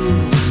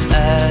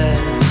blue-eyed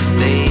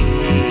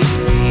babies.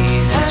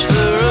 It's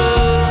for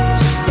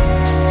us,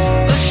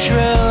 a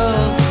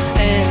shrub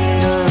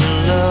and a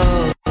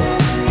love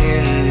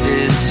in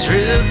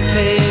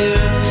disrepair.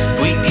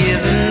 We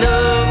given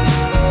up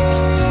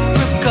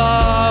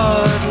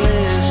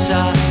regardless. I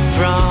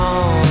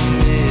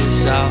promise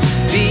I'll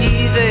be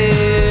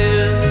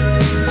there.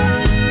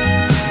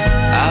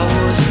 I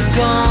was a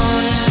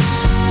gun,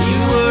 you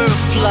were a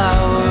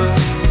flower.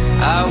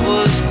 I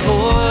was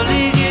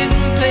poorly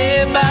getting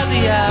paid by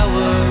the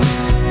hour.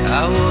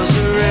 I was a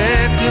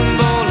wrecking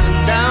ball and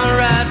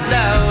downright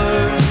dour.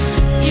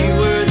 You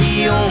were the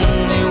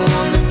only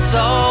one that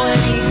saw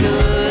any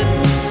good.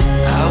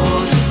 I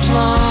was a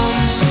plum,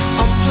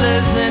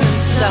 unpleasant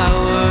and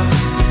sour.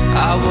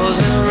 I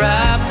wasn't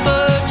ripe,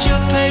 but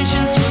your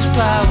patience was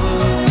power.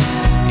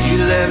 You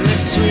let me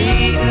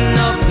sweeten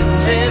up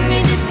and then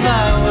you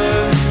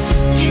devoured.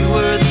 You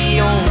were the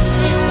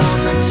only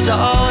one that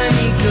saw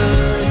any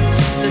good,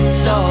 that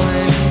saw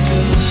any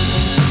good.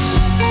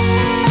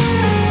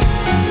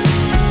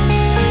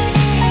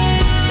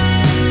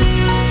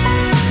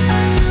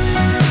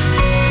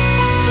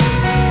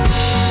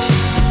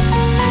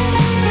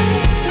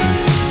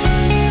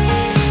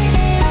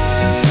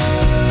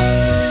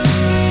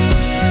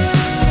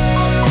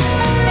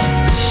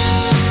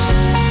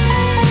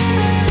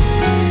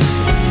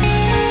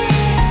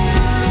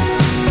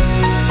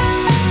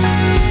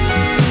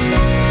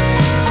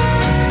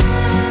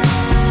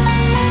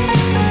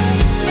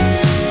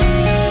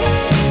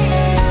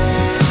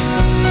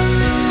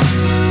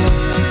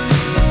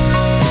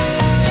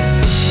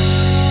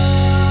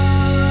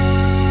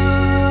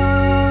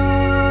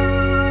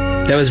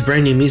 That was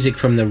brand new music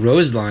from the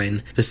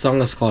Roseline. The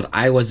song is called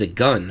I Was a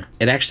Gun.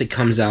 It actually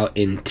comes out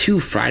in 2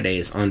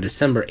 Fridays on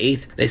December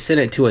 8th. They sent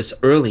it to us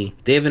early.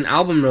 They have an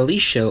album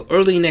release show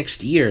early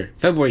next year,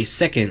 February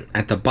 2nd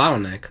at the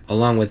Bottleneck,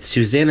 along with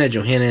Susanna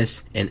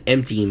Johannes and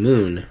Empty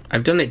Moon.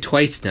 I've done it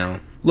twice now.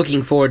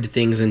 Looking forward to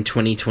things in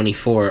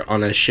 2024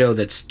 on a show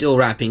that's still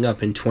wrapping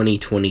up in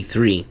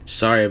 2023.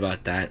 Sorry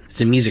about that.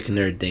 It's a music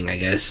nerd thing, I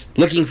guess.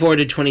 Looking forward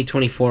to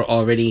 2024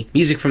 already.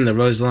 Music from the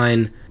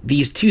Roseline.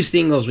 These 2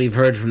 singles we've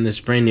heard from this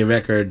brand new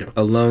record,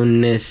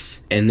 Aloneness,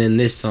 and then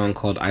this song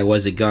called I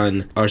Was a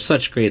Gun, are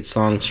such great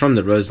songs from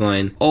the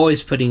Roseline.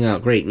 Always putting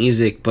out great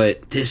music,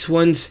 but this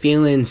one's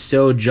feeling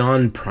so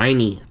John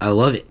Prine. I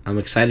love it. I'm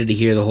excited to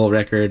hear the whole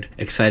record.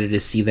 Excited to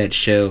see that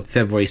show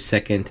February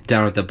 2nd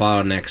down at the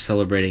Bottleneck,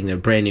 celebrating their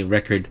brand new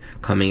record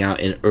coming out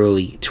in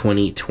early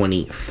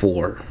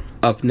 2024.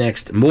 Up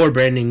next, more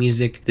brand new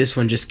music. This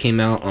one just came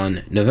out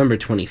on November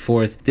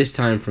 24th, this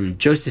time from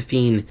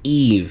Josephine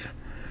Eve.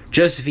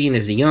 Josephine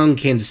is a young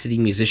Kansas City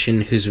musician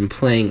who's been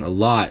playing a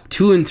lot,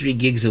 2 and 3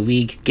 gigs a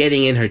week,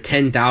 getting in her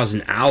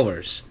 10,000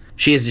 hours.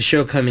 She has a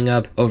show coming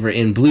up over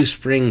in Blue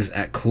Springs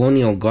at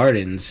Colonial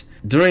Gardens.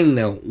 During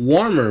the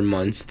warmer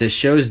months, the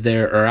shows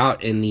there are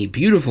out in the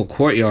beautiful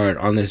courtyard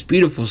on this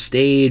beautiful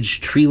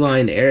stage,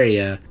 tree-lined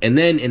area. And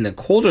then in the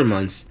colder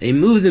months, they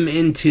move them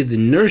into the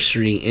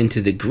nursery,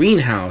 into the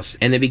greenhouse,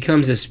 and it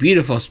becomes this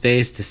beautiful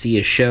space to see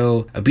a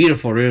show, a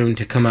beautiful room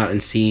to come out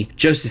and see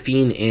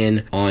Josephine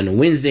in on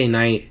Wednesday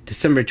night,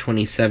 December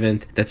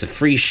 27th. That's a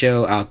free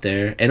show out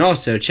there. And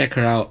also check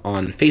her out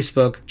on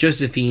Facebook,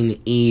 Josephine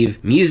Eve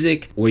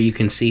Music, where you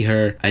can see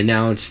her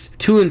announce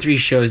 2 and 3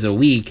 shows a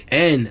week.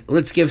 And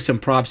let's give some some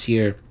props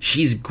here.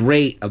 She's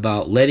great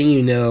about letting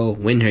you know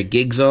when her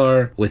gigs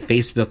are, with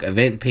Facebook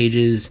event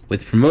pages,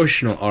 with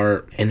promotional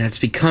art, and that's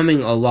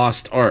becoming a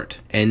lost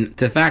art. And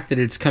the fact that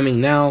it's coming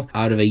now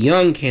out of a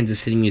young Kansas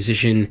City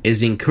musician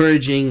is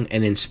encouraging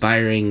and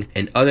inspiring,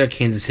 and other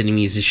Kansas City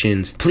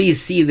musicians,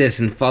 please see this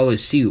and follow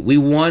suit. We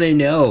want to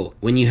know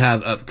when you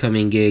have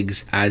upcoming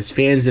gigs as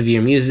fans of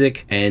your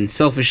music, and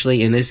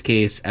selfishly in this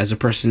case as a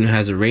person who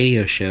has a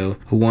radio show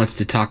who wants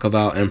to talk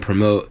about and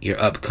promote your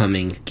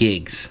upcoming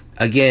gigs.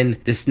 Again,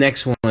 this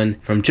next one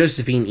from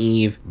Josephine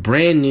Eve,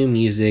 brand new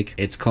music.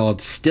 It's called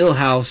Still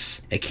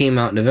House. It came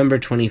out November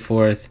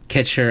 24th.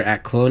 Catch her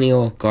at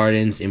Colonial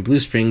Gardens in Blue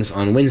Springs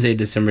on Wednesday,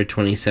 December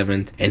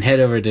 27th. And head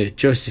over to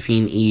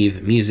Josephine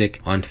Eve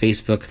Music on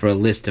Facebook for a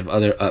list of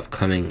other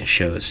upcoming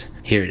shows.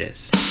 Here it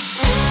is.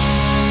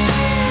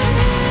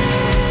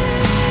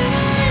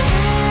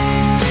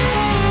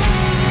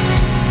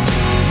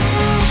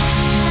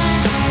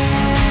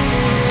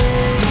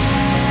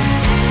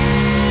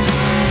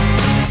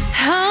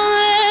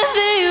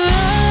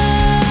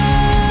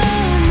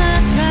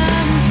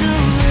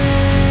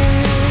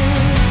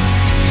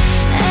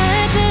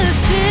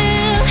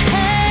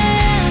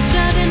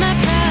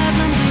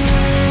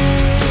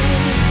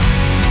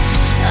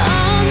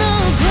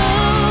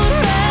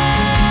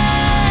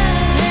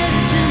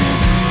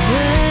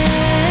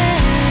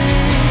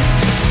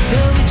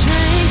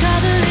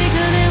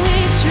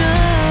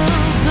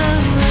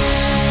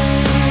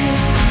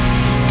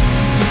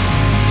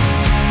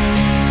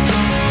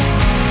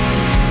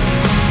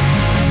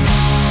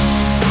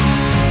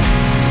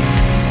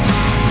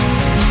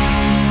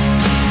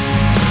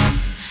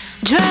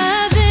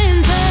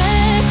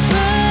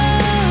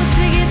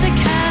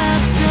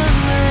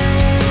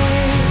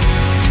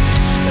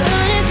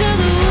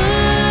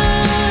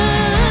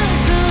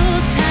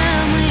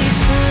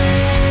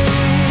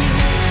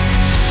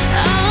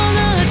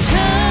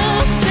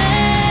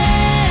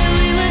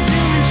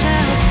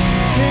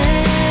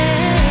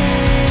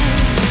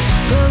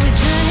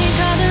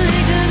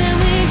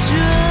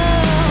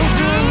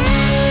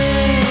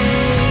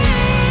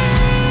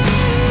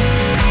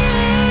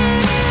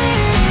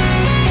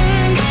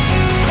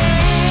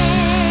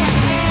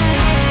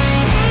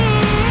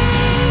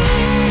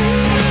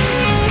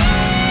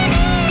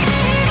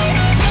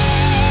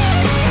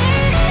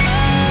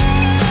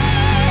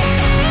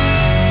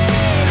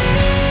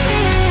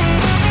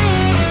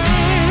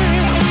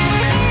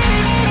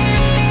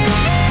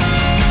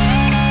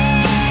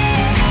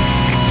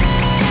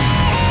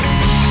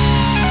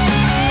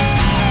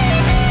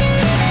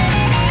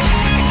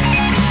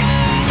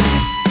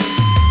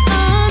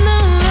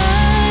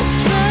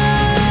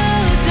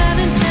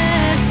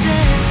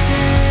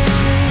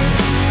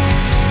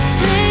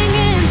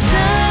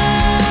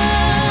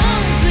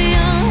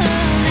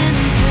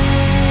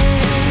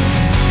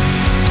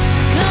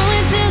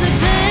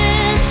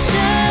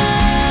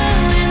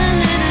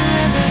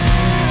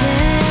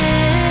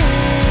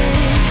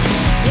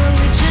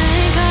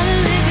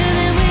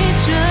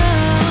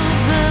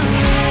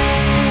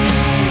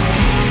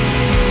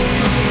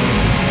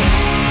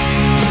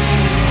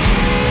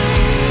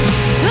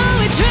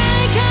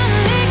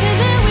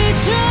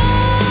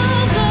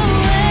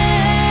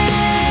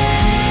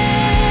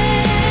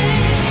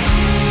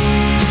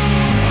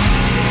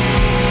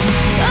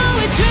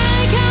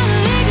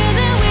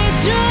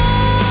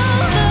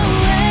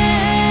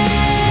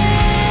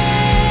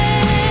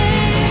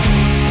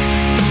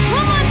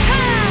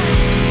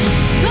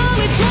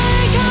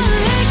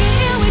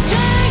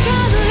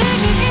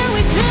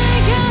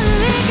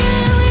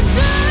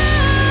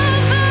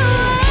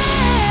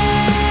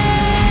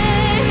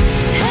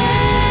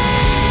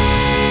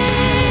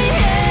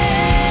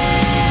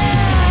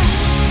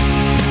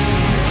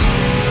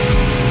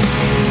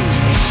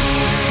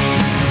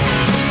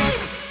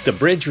 The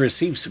Bridge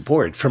receives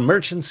support from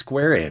Merchant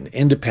Square in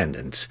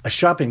Independence, a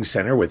shopping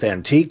center with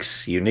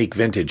antiques, unique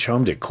vintage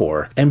home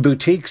decor, and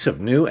boutiques of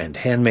new and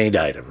handmade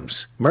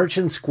items.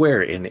 Merchant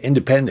Square in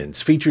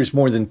Independence features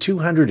more than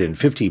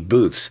 250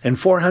 booths and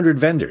 400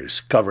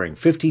 vendors covering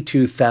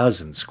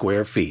 52,000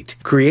 square feet,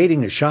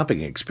 creating a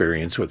shopping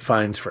experience with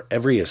finds for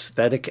every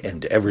aesthetic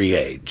and every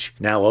age.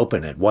 Now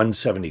open at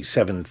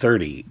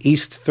 17730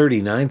 East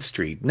 39th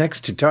Street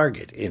next to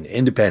Target in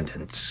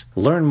Independence.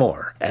 Learn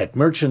more at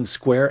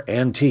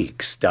merchantsquareantiques.com.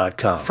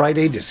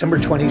 Friday, December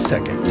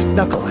 22nd,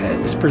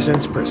 Knuckleheads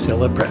presents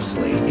Priscilla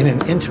Presley in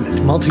an intimate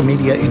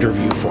multimedia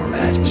interview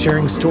format,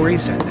 sharing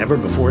stories and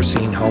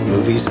never-before-seen home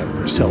movies of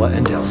Priscilla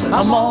and Elvis.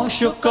 I'm all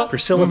shook up.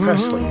 Priscilla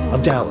Presley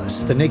of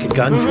Dallas, the Naked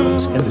Gun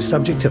films, and the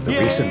subject of the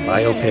recent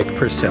biopic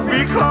Priscilla.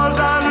 Because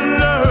I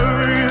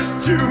love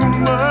you too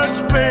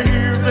much, baby.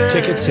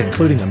 Tickets,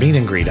 including a meet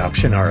and greet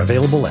option, are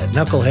available at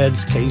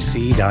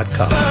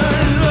knuckleheadskc.com.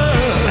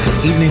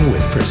 An evening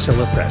with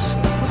Priscilla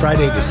Presley,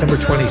 Friday, December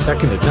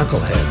 22nd at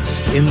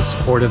Knuckleheads, in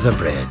support of The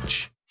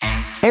Bridge.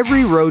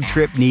 Every road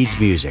trip needs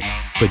music,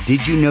 but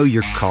did you know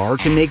your car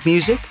can make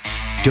music?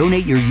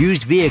 Donate your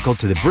used vehicle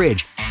to The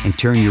Bridge and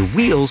turn your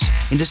wheels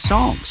into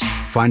songs.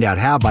 Find out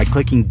how by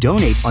clicking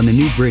Donate on the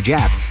new Bridge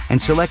app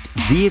and select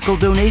Vehicle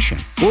Donation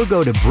or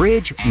go to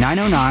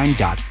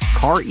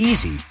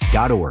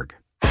bridge909.careasy.org.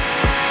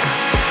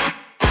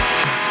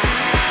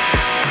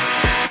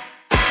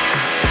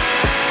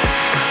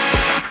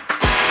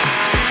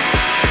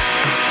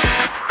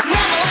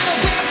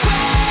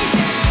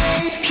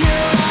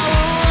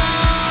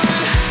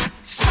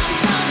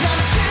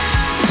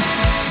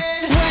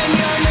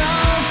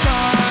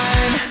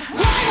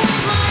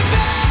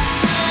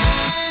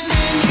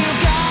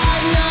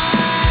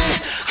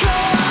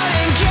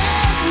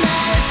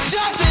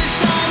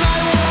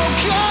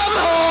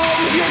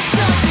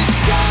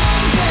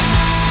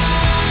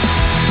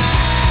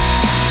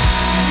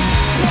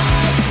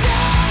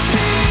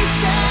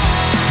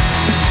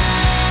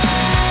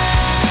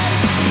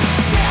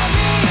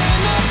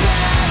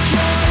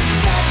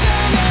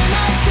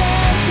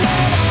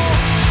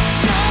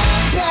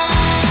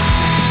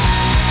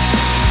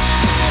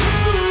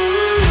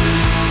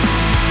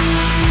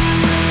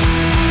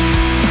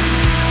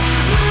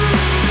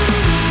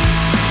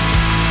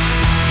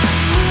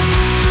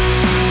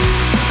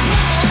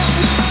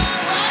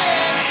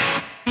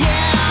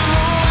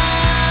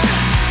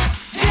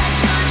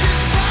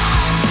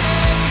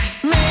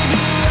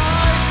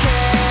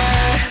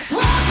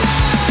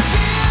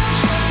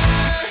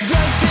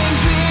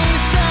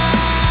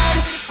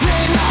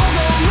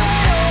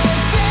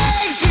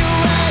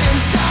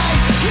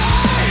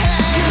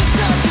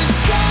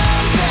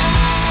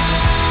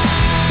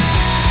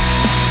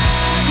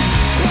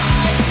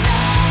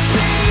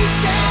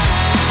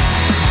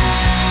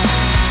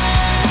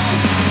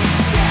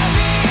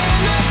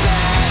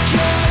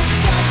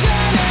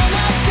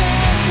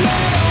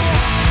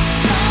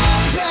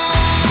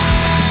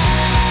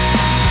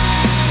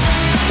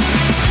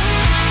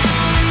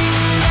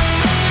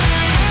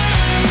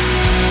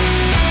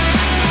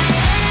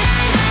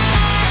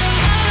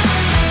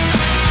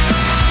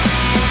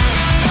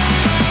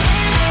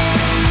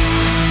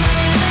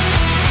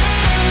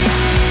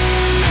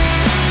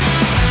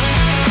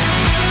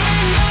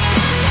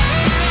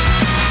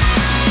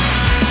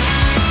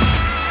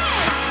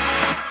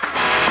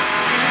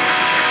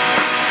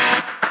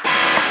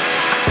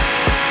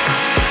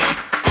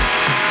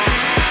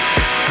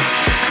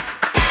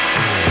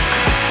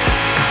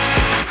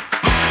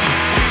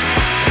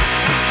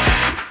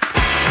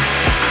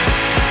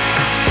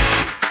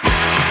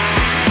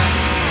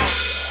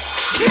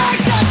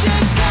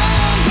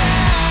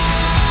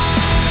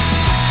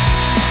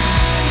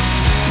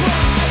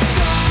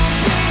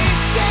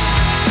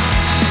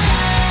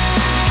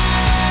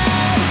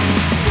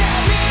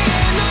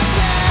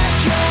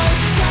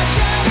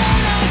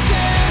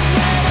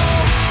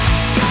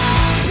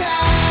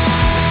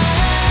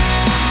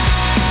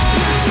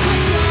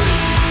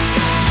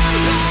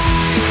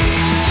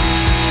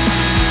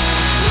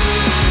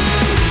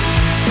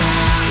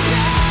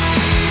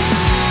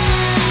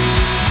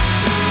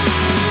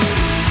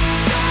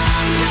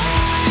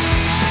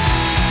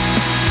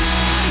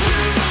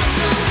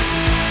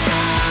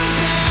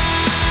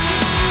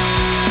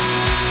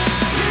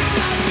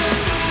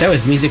 That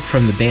was music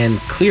from the band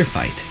Clear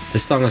Fight. The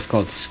song is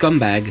called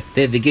Scumbag.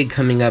 They have a gig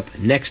coming up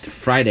next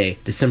Friday,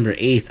 December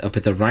 8th, up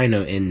at the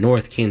Rhino in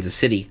North Kansas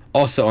City.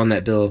 Also on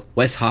that bill,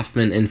 Wes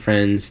Hoffman and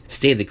Friends,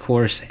 Stay the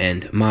Course,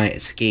 and My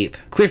Escape.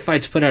 Clear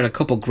Fight's put out a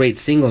couple great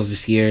singles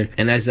this year,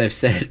 and as I've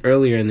said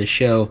earlier in the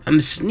show, I'm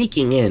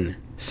sneaking in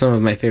some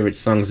of my favorite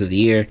songs of the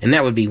year, and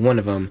that would be one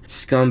of them,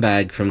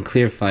 Scumbag from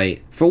Clear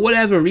Fight. For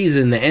whatever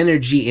reason, the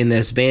energy in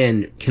this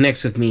band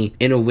connects with me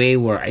in a way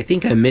where I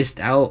think I missed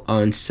out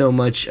on so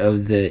much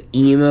of the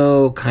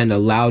emo, kind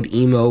of loud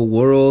emo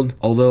world,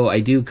 although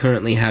I do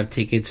currently have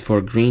tickets for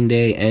Green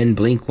Day and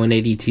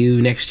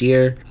Blink-182 next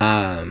year.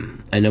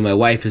 I know my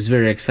wife is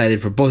very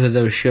excited for both of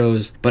those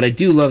shows, but I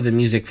do love the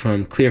music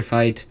from Clear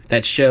Fight.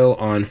 That show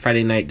on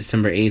Friday night,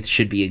 December 8th,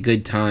 should be a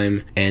good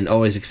time, and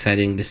always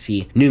exciting to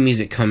see new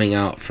music coming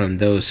out from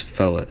those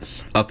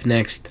fellas. Up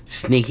next,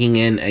 sneaking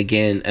in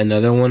again,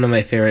 another one of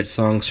my favorite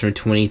songs from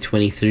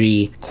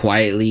 2023,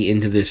 quietly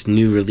into this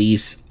new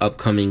release,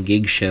 upcoming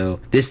gig show,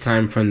 this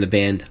time from the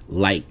band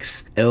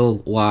Lyxe,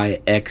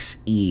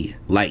 L-Y-X-E,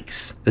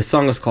 Lyxe. The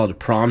song is called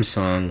Prom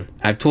Song.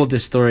 I've told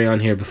this story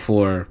on here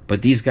before,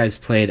 but these guys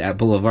played at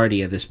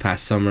Boulevardia this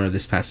past summer,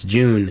 this past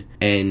June,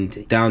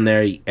 and down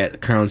there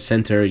at Crown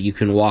Center, you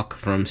can walk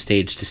from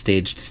stage to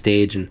stage to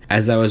stage, and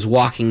as I was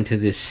walking to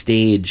this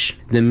stage,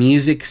 the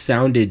music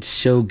sounded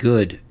so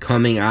good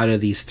coming out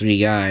of these three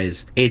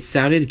guys. It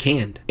sounded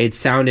canned. It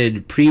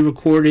sounded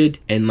pre-recorded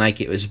and like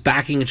it was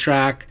backing a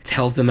track to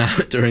help them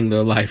out during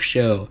their live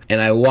show. And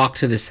I walked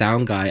to the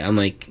sound guy. I'm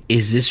like,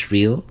 is this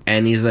real?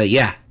 And he's like,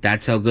 yeah,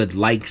 That's how good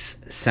Likes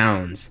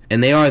sounds.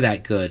 And they are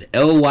that good.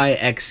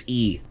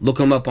 Lyxe. Look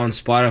them up on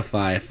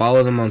Spotify.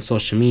 Follow them on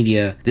social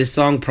media. This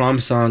song, Prom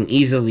Song,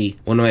 easily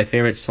one of my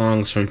favorite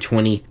songs from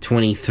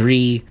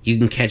 2023. You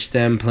can catch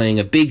them playing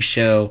a big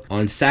show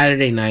on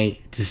Saturday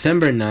night,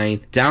 December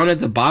 9th, down at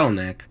the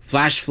Bottleneck.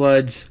 Flash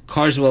Floods,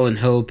 Carswell and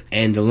Hope,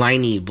 and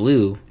Liney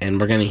Blue.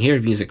 And we're going to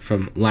hear music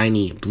from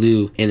Liney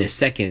Blue in a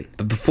second.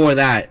 But before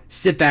that,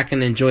 sit back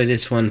and enjoy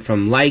this one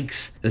from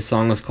Likes. The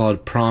song is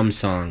called Prom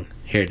Song.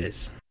 Here it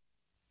is.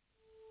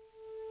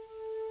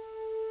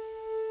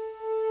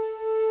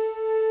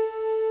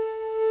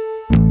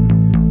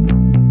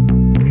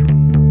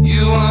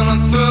 You wanna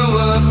throw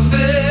a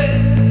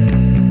fit,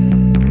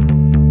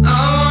 I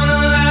wanna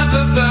laugh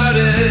about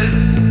it.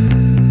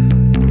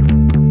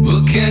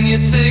 Well, can you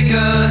take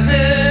a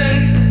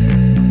hit?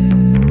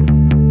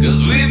 'Cause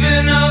we've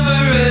been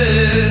over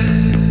it.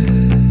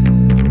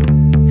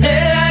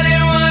 Hey, I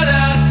did what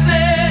I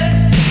said,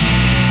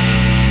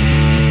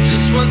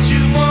 just what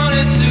you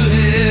wanted to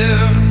hear.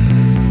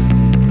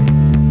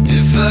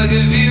 If I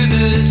give you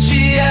the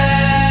chance,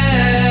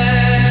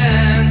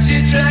 you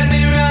drag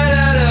me right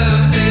out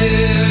of here.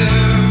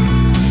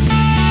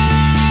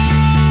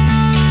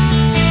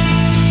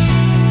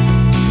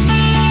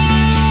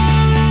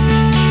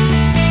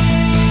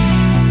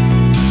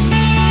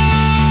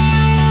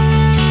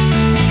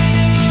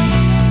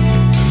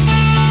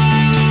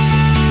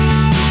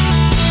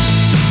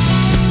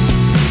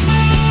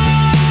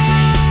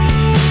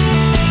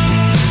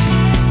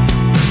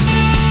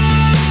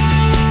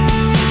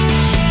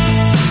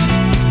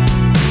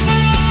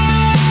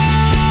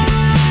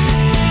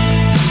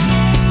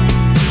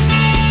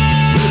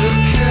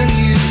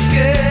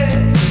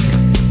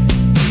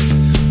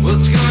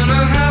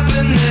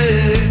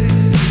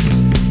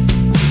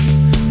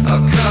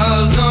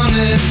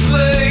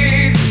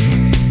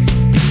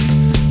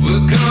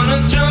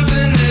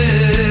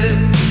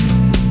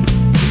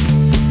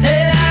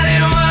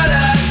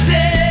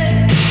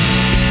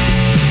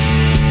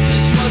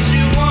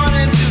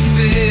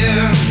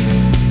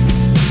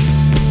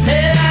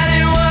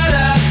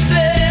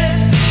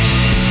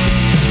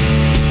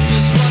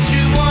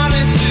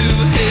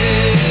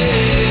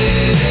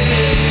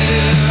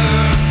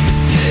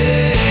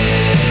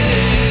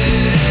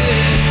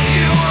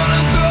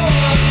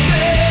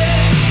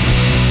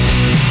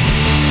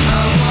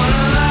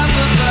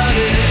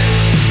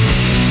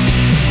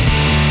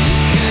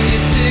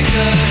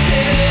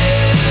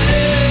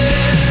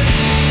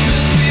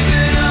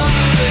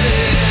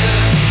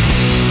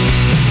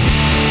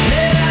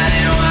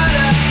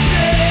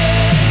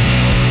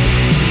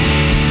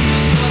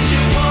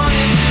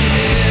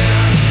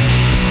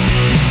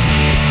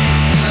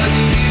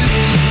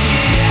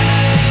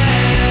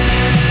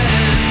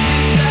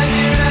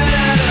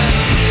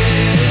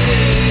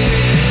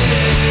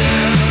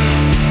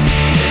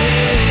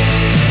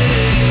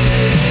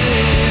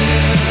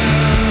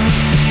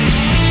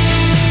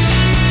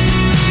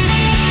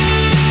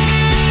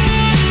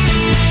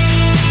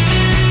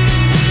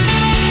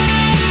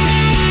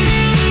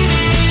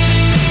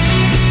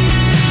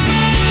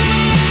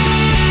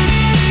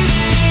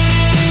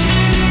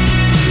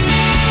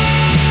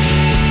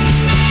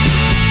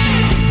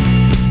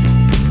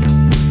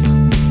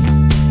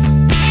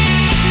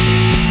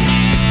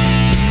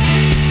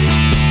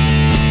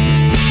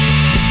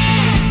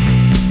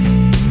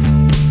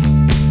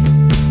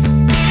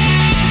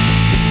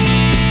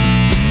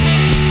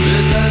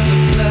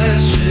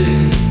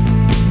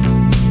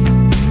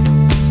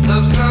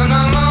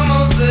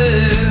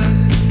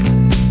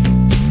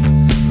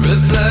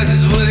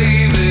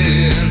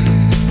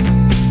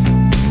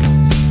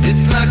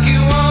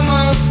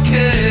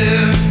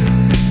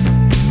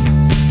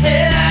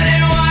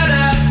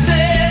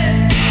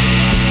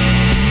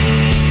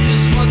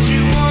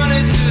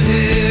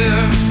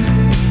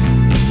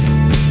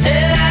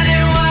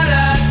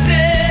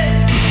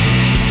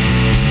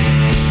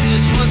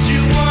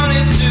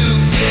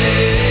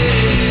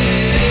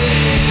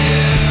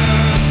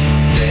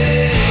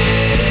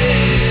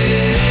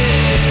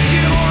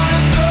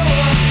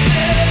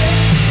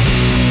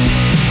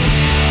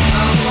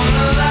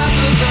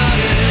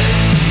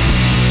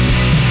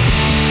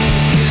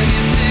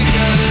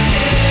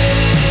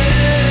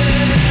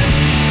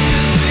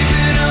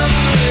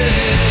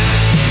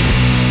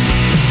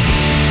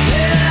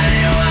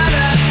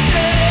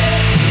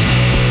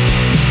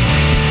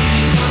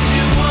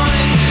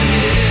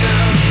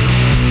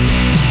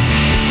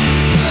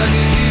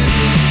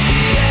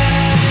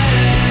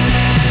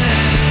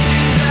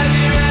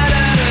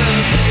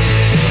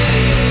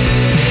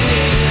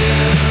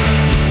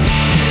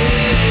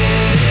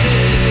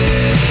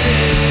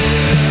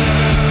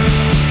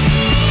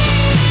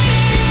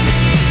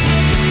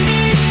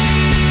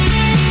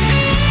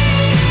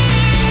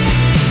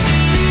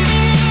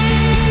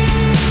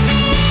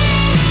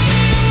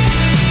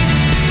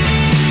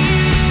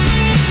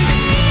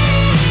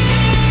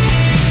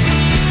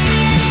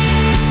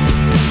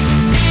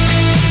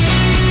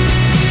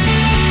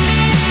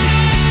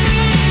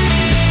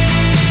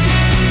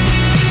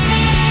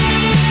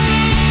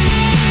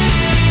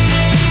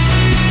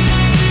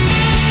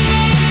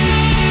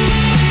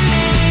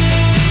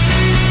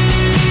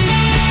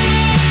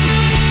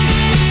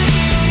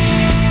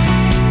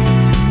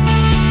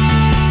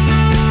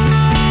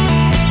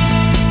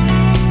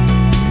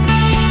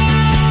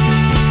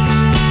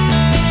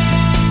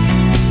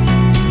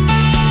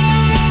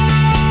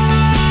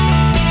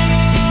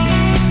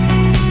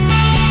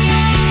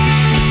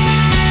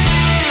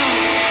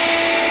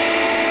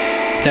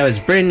 was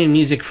brand new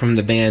music from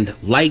the band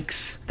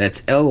Likes,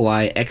 that's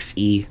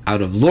Lyxe,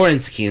 out of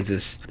Lawrence,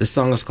 Kansas. The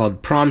song is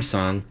called Prom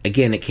Song.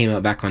 Again, it came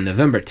out back on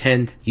November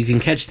 10th. You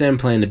can catch them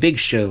playing a big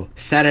show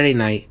Saturday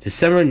night,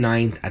 December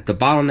 9th at the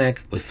Bottleneck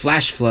with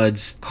Flash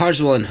Floods,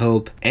 Carswell and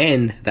Hope,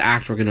 and the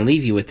act we're going to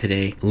leave you with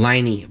today,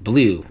 Liney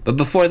Blue. But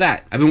before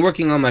that, I've been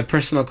working on my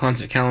personal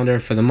concert calendar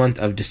for the month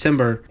of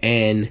December,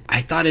 and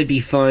I thought it'd be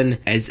fun,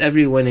 as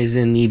everyone is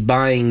in the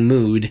buying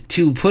mood,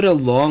 to put a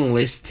long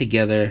list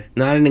together,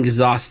 not an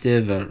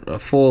exhaustive or a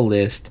full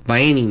list by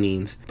any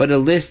means, but a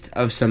list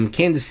of some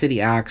Kansas City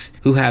acts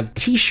who have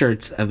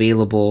t-shirts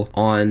available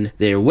on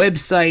their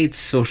websites,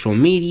 social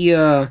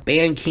media,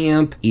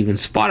 Bandcamp, even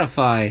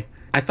Spotify.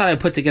 I thought I'd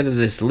put together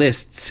this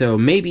list, so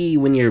maybe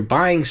when you're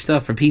buying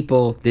stuff for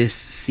people this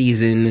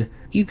season,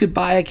 you could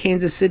buy a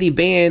Kansas City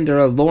band or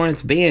a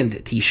Lawrence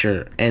band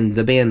t-shirt. And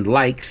the band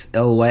Likes,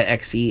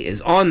 Lyxe,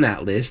 is on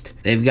that list.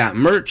 They've got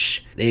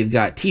merch, they've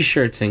got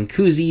t-shirts and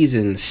koozies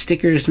and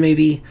stickers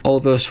maybe, all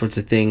those sorts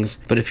of things.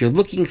 But if you're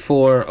looking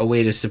for a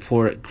way to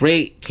support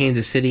great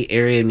Kansas City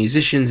area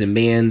musicians and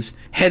bands,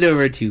 head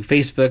over to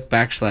Facebook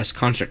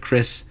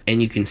 /ConcertChris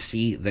and you can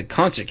see the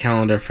concert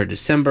calendar for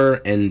December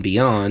and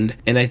beyond.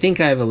 And I think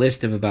I have a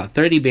list of about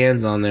 30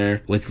 bands on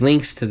there with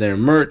links to their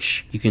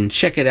merch. You can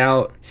check it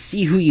out,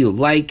 see who you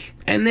like,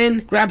 and then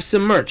grab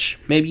some merch.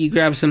 Maybe you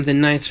grab something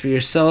nice for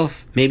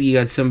yourself. Maybe you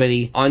got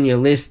somebody on your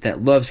list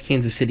that loves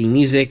Kansas City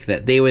music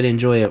that they would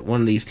enjoy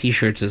one of these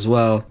t-shirts as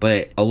well.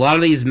 But a lot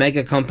of these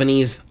mega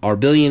companies are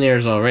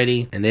billionaires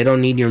already and they don't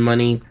need your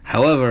money.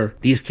 However,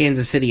 these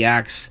Kansas City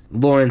acts,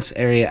 Lawrence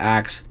area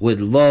acts,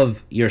 would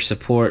love your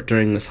support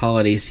during this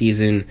holiday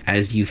season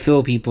as you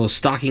fill people's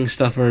stocking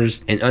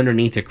stuffers and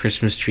underneath their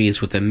Christmas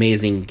trees with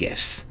amazing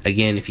gifts.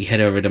 Again, if you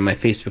head over to my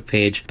Facebook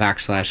page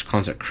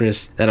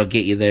 /ConcertChris, that'll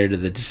get you there to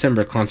the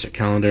December concert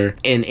calendar,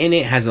 and in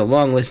it has a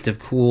long list of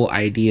cool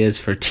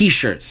ideas for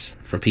t-shirts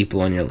for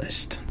people on your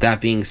list.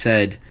 That being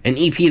said, an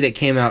EP that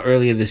came out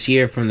earlier this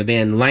year from the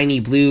band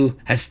Liney Blue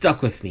has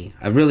stuck with me.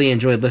 I've really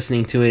enjoyed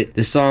listening to it.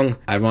 The song,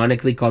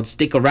 ironically called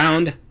Stick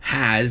Around,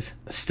 has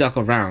stuck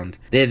around.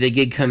 They have a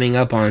gig coming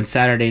up on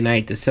Saturday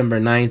night, December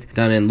 9th,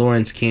 down in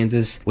Lawrence,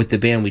 Kansas, with the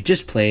band we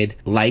just played,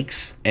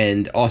 Likes,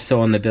 and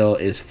also on the bill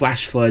is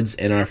Flash Floods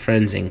and our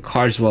friends in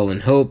Carswell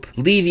and Hope.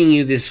 Leaving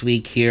you this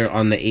week here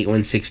on the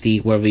 8160,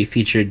 where we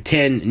featured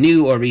 10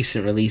 new or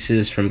recent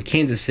releases from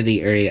Kansas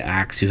City area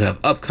acts who have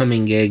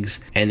upcoming gigs.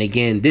 And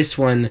again, this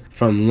one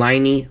from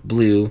Liney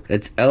Blue,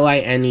 that's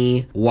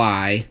Liney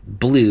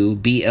Blue,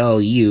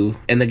 BLU.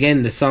 And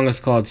again, the song is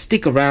called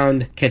Stick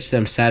Around. Catch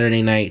them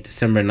Saturday night,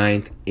 December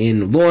 9th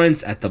in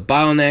Lawrence at the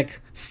Bottleneck.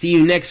 See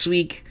you next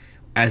week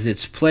as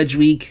it's Pledge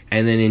Week.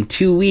 And then in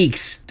 2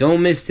 weeks,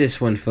 don't miss this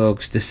one,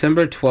 folks.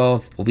 December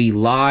 12th, we'll be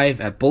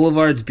live at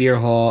Boulevard's Beer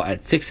Hall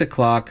at 6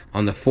 o'clock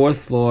on the 4th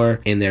floor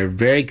in their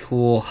very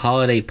cool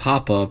holiday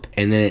pop-up.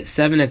 And then at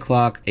 7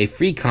 o'clock, a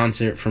free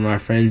concert from our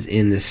friends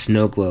in the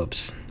Snow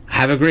Globes.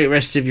 Have a great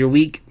rest of your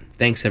week.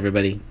 Thanks,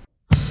 everybody.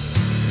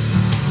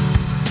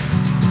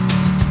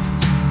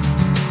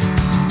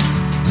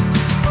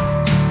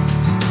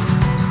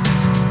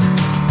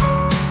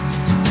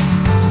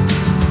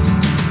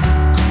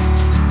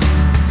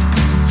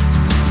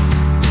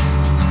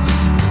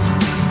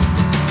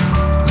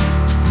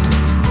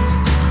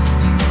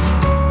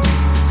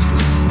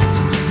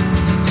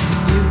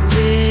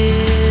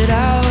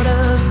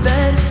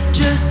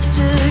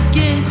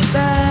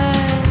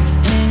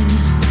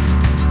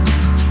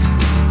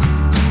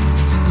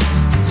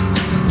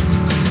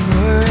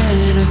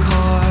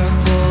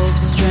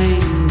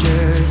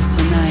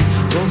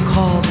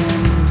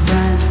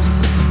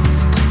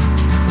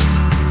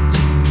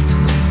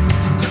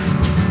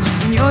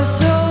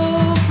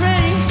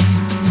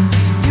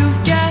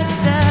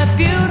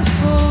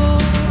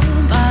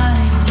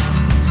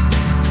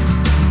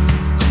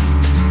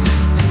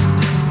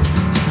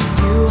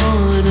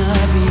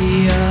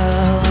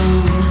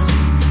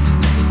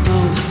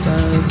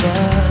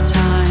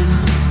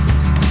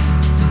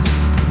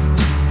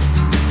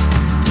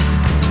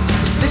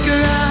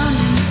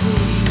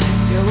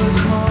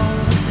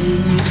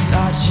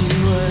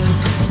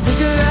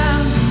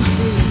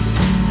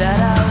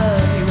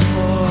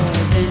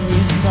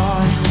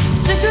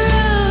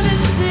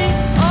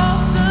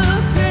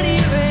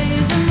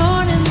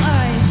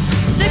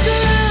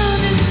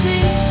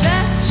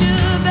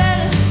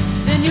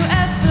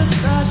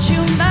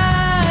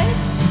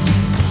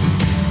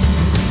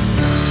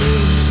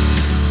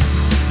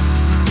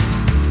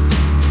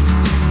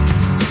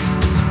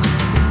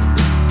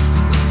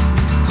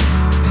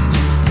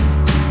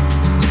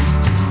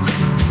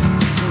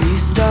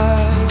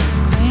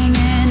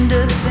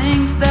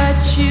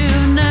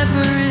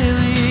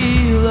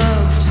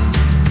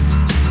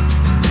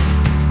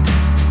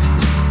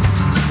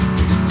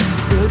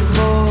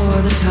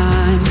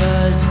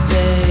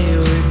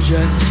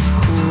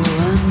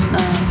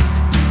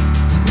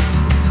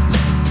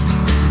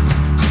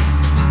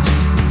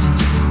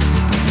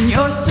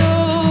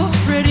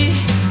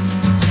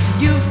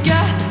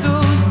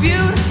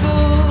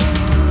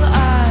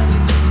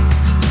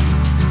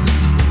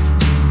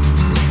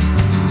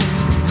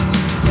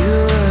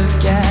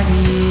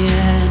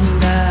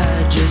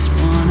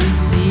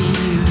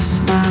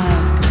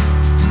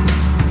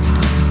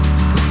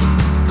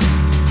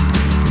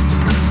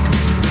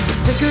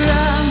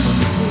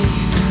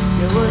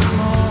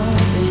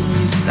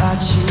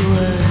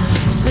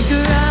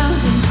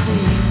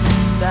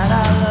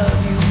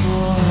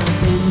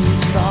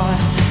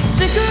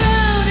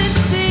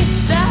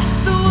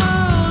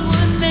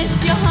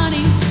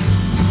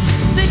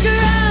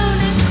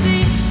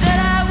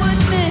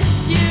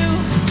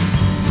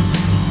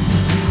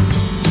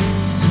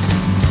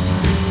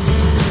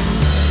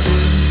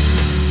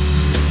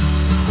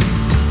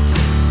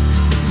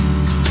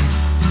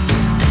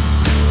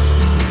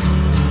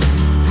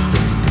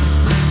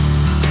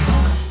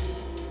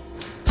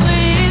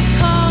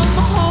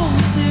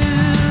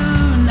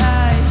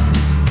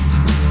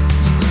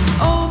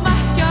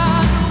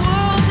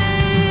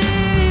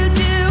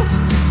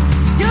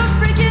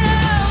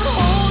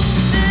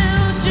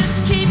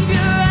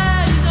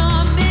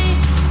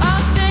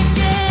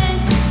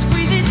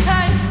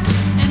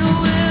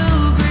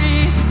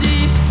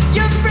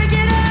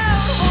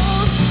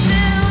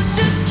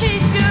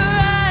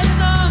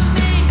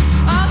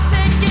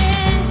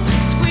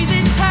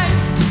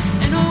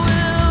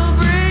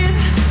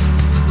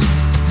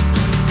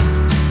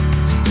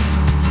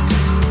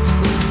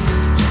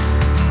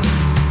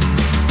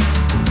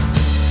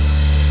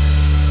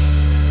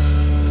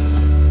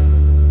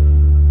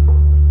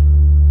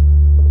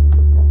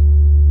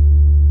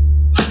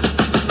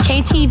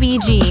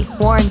 KTVG,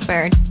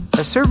 Warrensburg.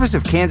 A service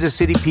of Kansas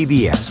City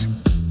PBS.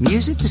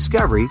 Music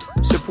discovery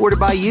supported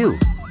by you.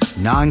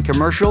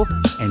 Non-commercial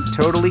and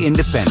totally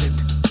independent.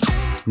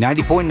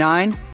 90.9